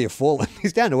the mighty have fallen.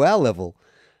 He's down to our level.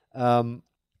 I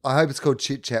hope it's called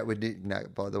Chit Chat with Nick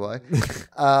Nat, by the way.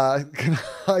 Can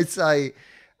I say...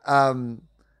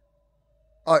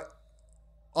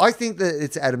 I think that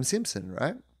it's Adam Simpson,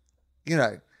 right?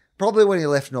 Probably when he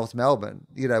left North Melbourne,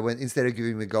 when instead of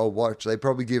giving him a gold watch, they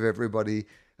probably give everybody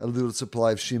a little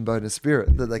supply of Shinbona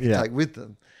spirit that they can take with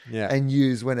them and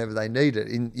use whenever they need it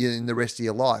in the rest of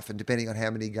your life. And depending on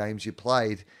how many games you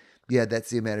played,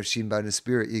 that's the amount of Shinbona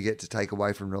spirit you get to take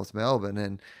away from North Melbourne.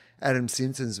 And Adam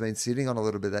Simpson's been sitting on a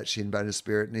little bit of that Shinbona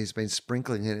spirit, and he's been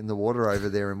sprinkling it in the water over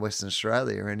there in Western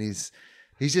Australia. And he's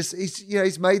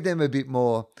made them a bit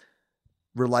more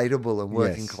relatable and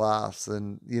working class.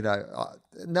 And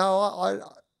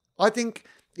I think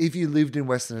if you lived in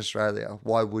Western Australia,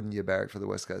 why wouldn't you barrack for the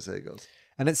West Coast Eagles?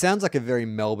 And it sounds like a very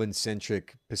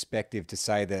Melbourne-centric perspective to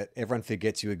say that everyone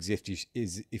forgets you exist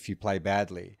if you play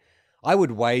badly. I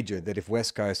would wager that if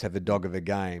West Coast have a dog of a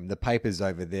game, the papers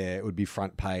over there, it would be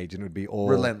front page and it would be all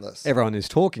relentless. Everyone is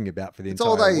talking about for the it's entire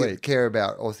all they week. care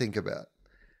about or think about.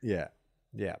 Yeah.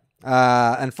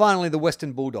 And finally, the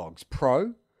Western Bulldogs.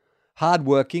 Pro,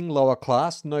 hard-working, lower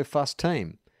class, no fuss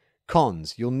team.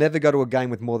 Cons, you'll never go to a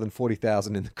game with more than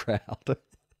 40,000 in the crowd.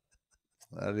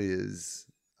 That is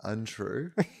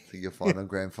untrue. I think you'll find on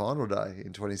grand final day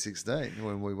in 2016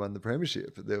 when we won the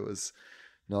premiership, there was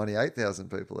 98,000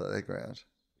 people at that ground,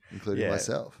 including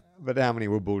myself. But how many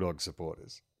were Bulldog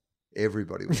supporters?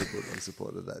 Everybody was a Bulldog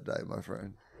supporter that day, my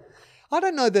friend. I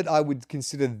don't know that I would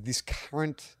consider this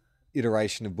current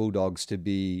iteration of Bulldogs to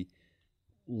be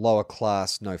lower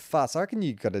class, no fuss. I reckon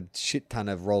you've got a shit ton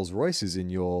of Rolls Royces in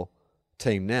your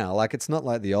team now. Like, it's not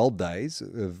like the old days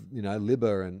of,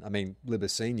 Libba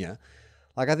Senior.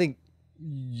 Like, I think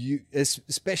you,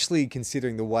 especially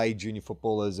considering the way junior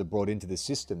footballers are brought into the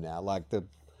system now, like the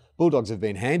Bulldogs have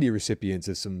been handy recipients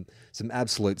of some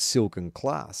absolute silken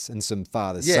class and some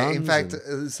father-sons. Yeah, in fact,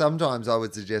 sometimes I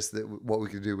would suggest that what we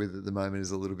could do with it at the moment is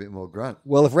a little bit more grunt.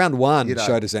 Well, if round one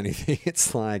showed us anything,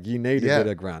 it's like you need a bit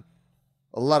of grunt.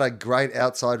 A lot of great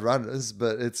outside runners,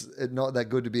 but it's not that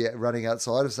good to be running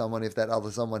outside of someone if that other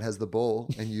someone has the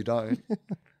ball and you don't.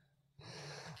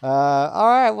 All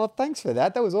right, well, thanks for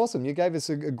that. That was awesome. You gave us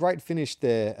a great finish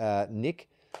there, Nick.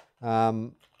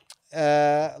 Let's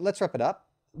wrap it up.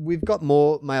 We've got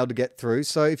more mail to get through.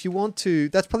 So if you want to,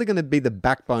 that's probably going to be the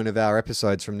backbone of our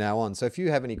episodes from now on. So if you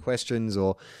have any questions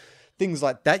or things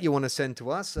like that you want to send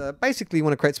to us, basically you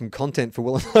want to create some content for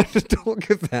Will and I to talk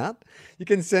about, you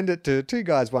can send it to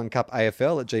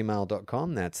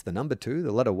 2guys1cupafl@gmail.com. That's the number 2,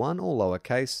 the letter 1, all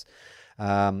lowercase.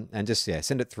 And just,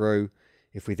 send it through.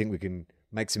 If we think we can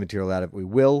make some material out of it, we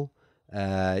will.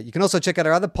 You can also check out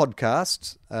our other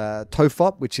podcast,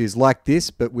 TOFOP, which is like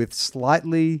this, but with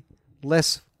slightly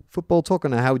less football talk. I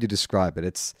don't know, how would you describe it?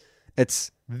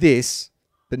 It's this,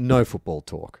 but no football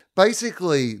talk.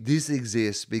 Basically, this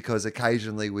exists because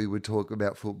occasionally we would talk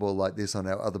about football like this on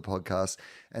our other podcasts,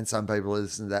 and some people who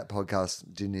listen to that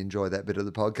podcast didn't enjoy that bit of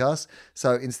the podcast.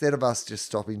 So instead of us just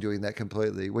stopping doing that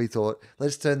completely, we thought,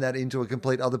 let's turn that into a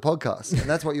complete other podcast. And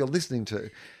that's what you're listening to.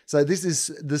 So this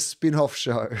is the spin-off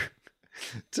show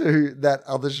to that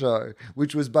other show,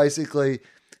 which was basically,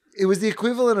 it was the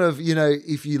equivalent of,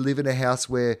 if you live in a house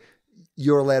where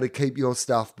you're allowed to keep your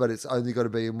stuff, but it's only got to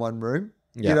be in one room.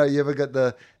 Yeah. You ever got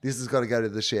this has got to go to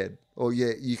the shed. Or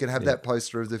you can have that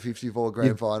poster of the 54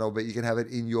 grand final, but you can have it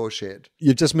in your shed.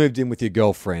 You've just moved in with your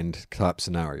girlfriend type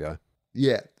scenario.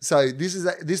 Yeah. So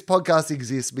this podcast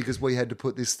exists because we had to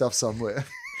put this stuff somewhere.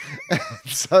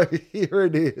 So here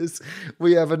it is.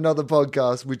 We have another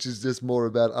podcast, which is just more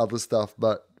about other stuff,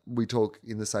 but we talk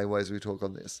in the same ways we talk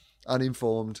on this.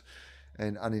 Uninformed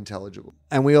and unintelligible.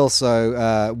 And we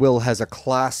also, Will has a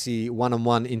classy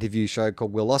one-on-one interview show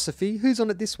called Willosophy. Who's on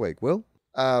it this week, Will?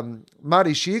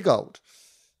 Marty Sheargold.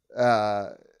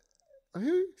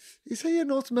 Who is he? A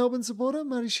North Melbourne supporter?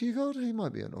 Marty Sheargold? He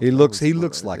might be a North Melbourne supporter. He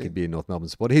looks like he'd be a North Melbourne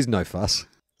supporter. He's no fuss.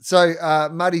 So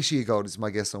Marty Sheargold is my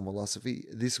guest on Willosophy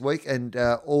this week, and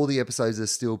all the episodes are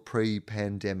still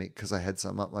pre-pandemic because I had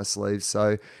some up my sleeve.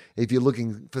 So if you're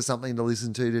looking for something to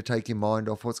listen to take your mind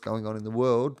off what's going on in the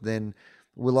world, then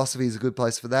Willosophy is a good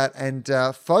place for that. And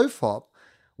Fofop,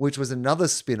 which was another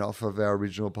spin-off of our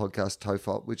original podcast,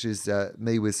 Tofop, which is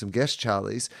me with some guest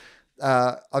Charlies.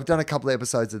 I've done a couple of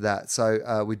episodes of that.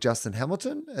 So with Justin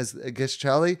Hamilton as a guest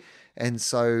Charlie. And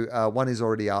so one is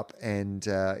already up, and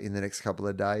in the next couple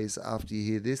of days after you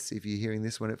hear this, if you're hearing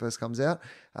this when it first comes out,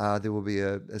 there will be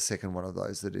a second one of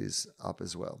those that is up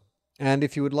as well. And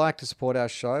if you would like to support our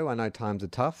show, I know times are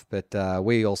tough, but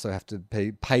we also have to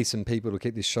pay some people to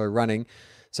keep this show running.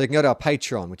 So you can go to our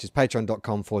Patreon, which is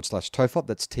patreon.com/TOFOP.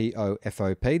 That's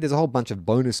TOFOP. There's a whole bunch of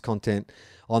bonus content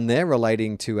on there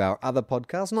relating to our other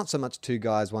podcasts. Not so much 2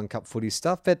 Guys, 1 Cup Footy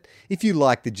stuff, but if you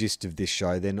like the gist of this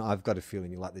show, then I've got a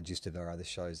feeling you like the gist of our other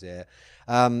shows there.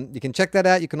 You can check that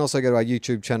out. You can also go to our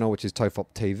YouTube channel, which is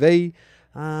TOFOP TV.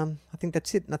 I think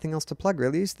that's it. Nothing else to plug,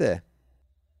 really, is there?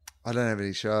 I don't have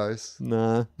any shows.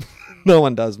 No. No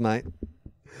one does, mate.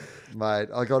 Mate,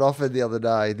 I got offered the other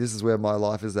day. This is where my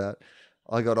life is at.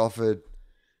 I got offered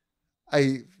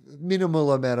a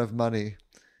minimal amount of money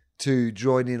to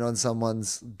join in on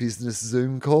someone's business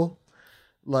Zoom call.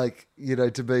 Like,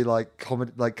 to be like,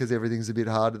 because everything's a bit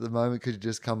hard at the moment, could you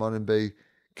just come on and be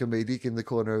comedic in the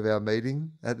corner of our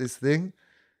meeting at this thing?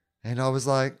 And I was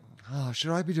like,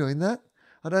 should I be doing that?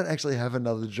 I don't actually have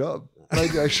another job.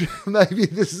 Maybe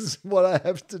this is what I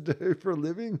have to do for a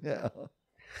living now.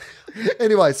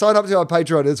 Anyway, sign up to our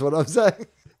Patreon is what I'm saying.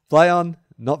 Play on,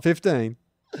 not 15.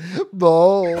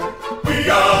 Ball. We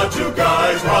are 2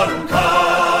 guys, 1 cup.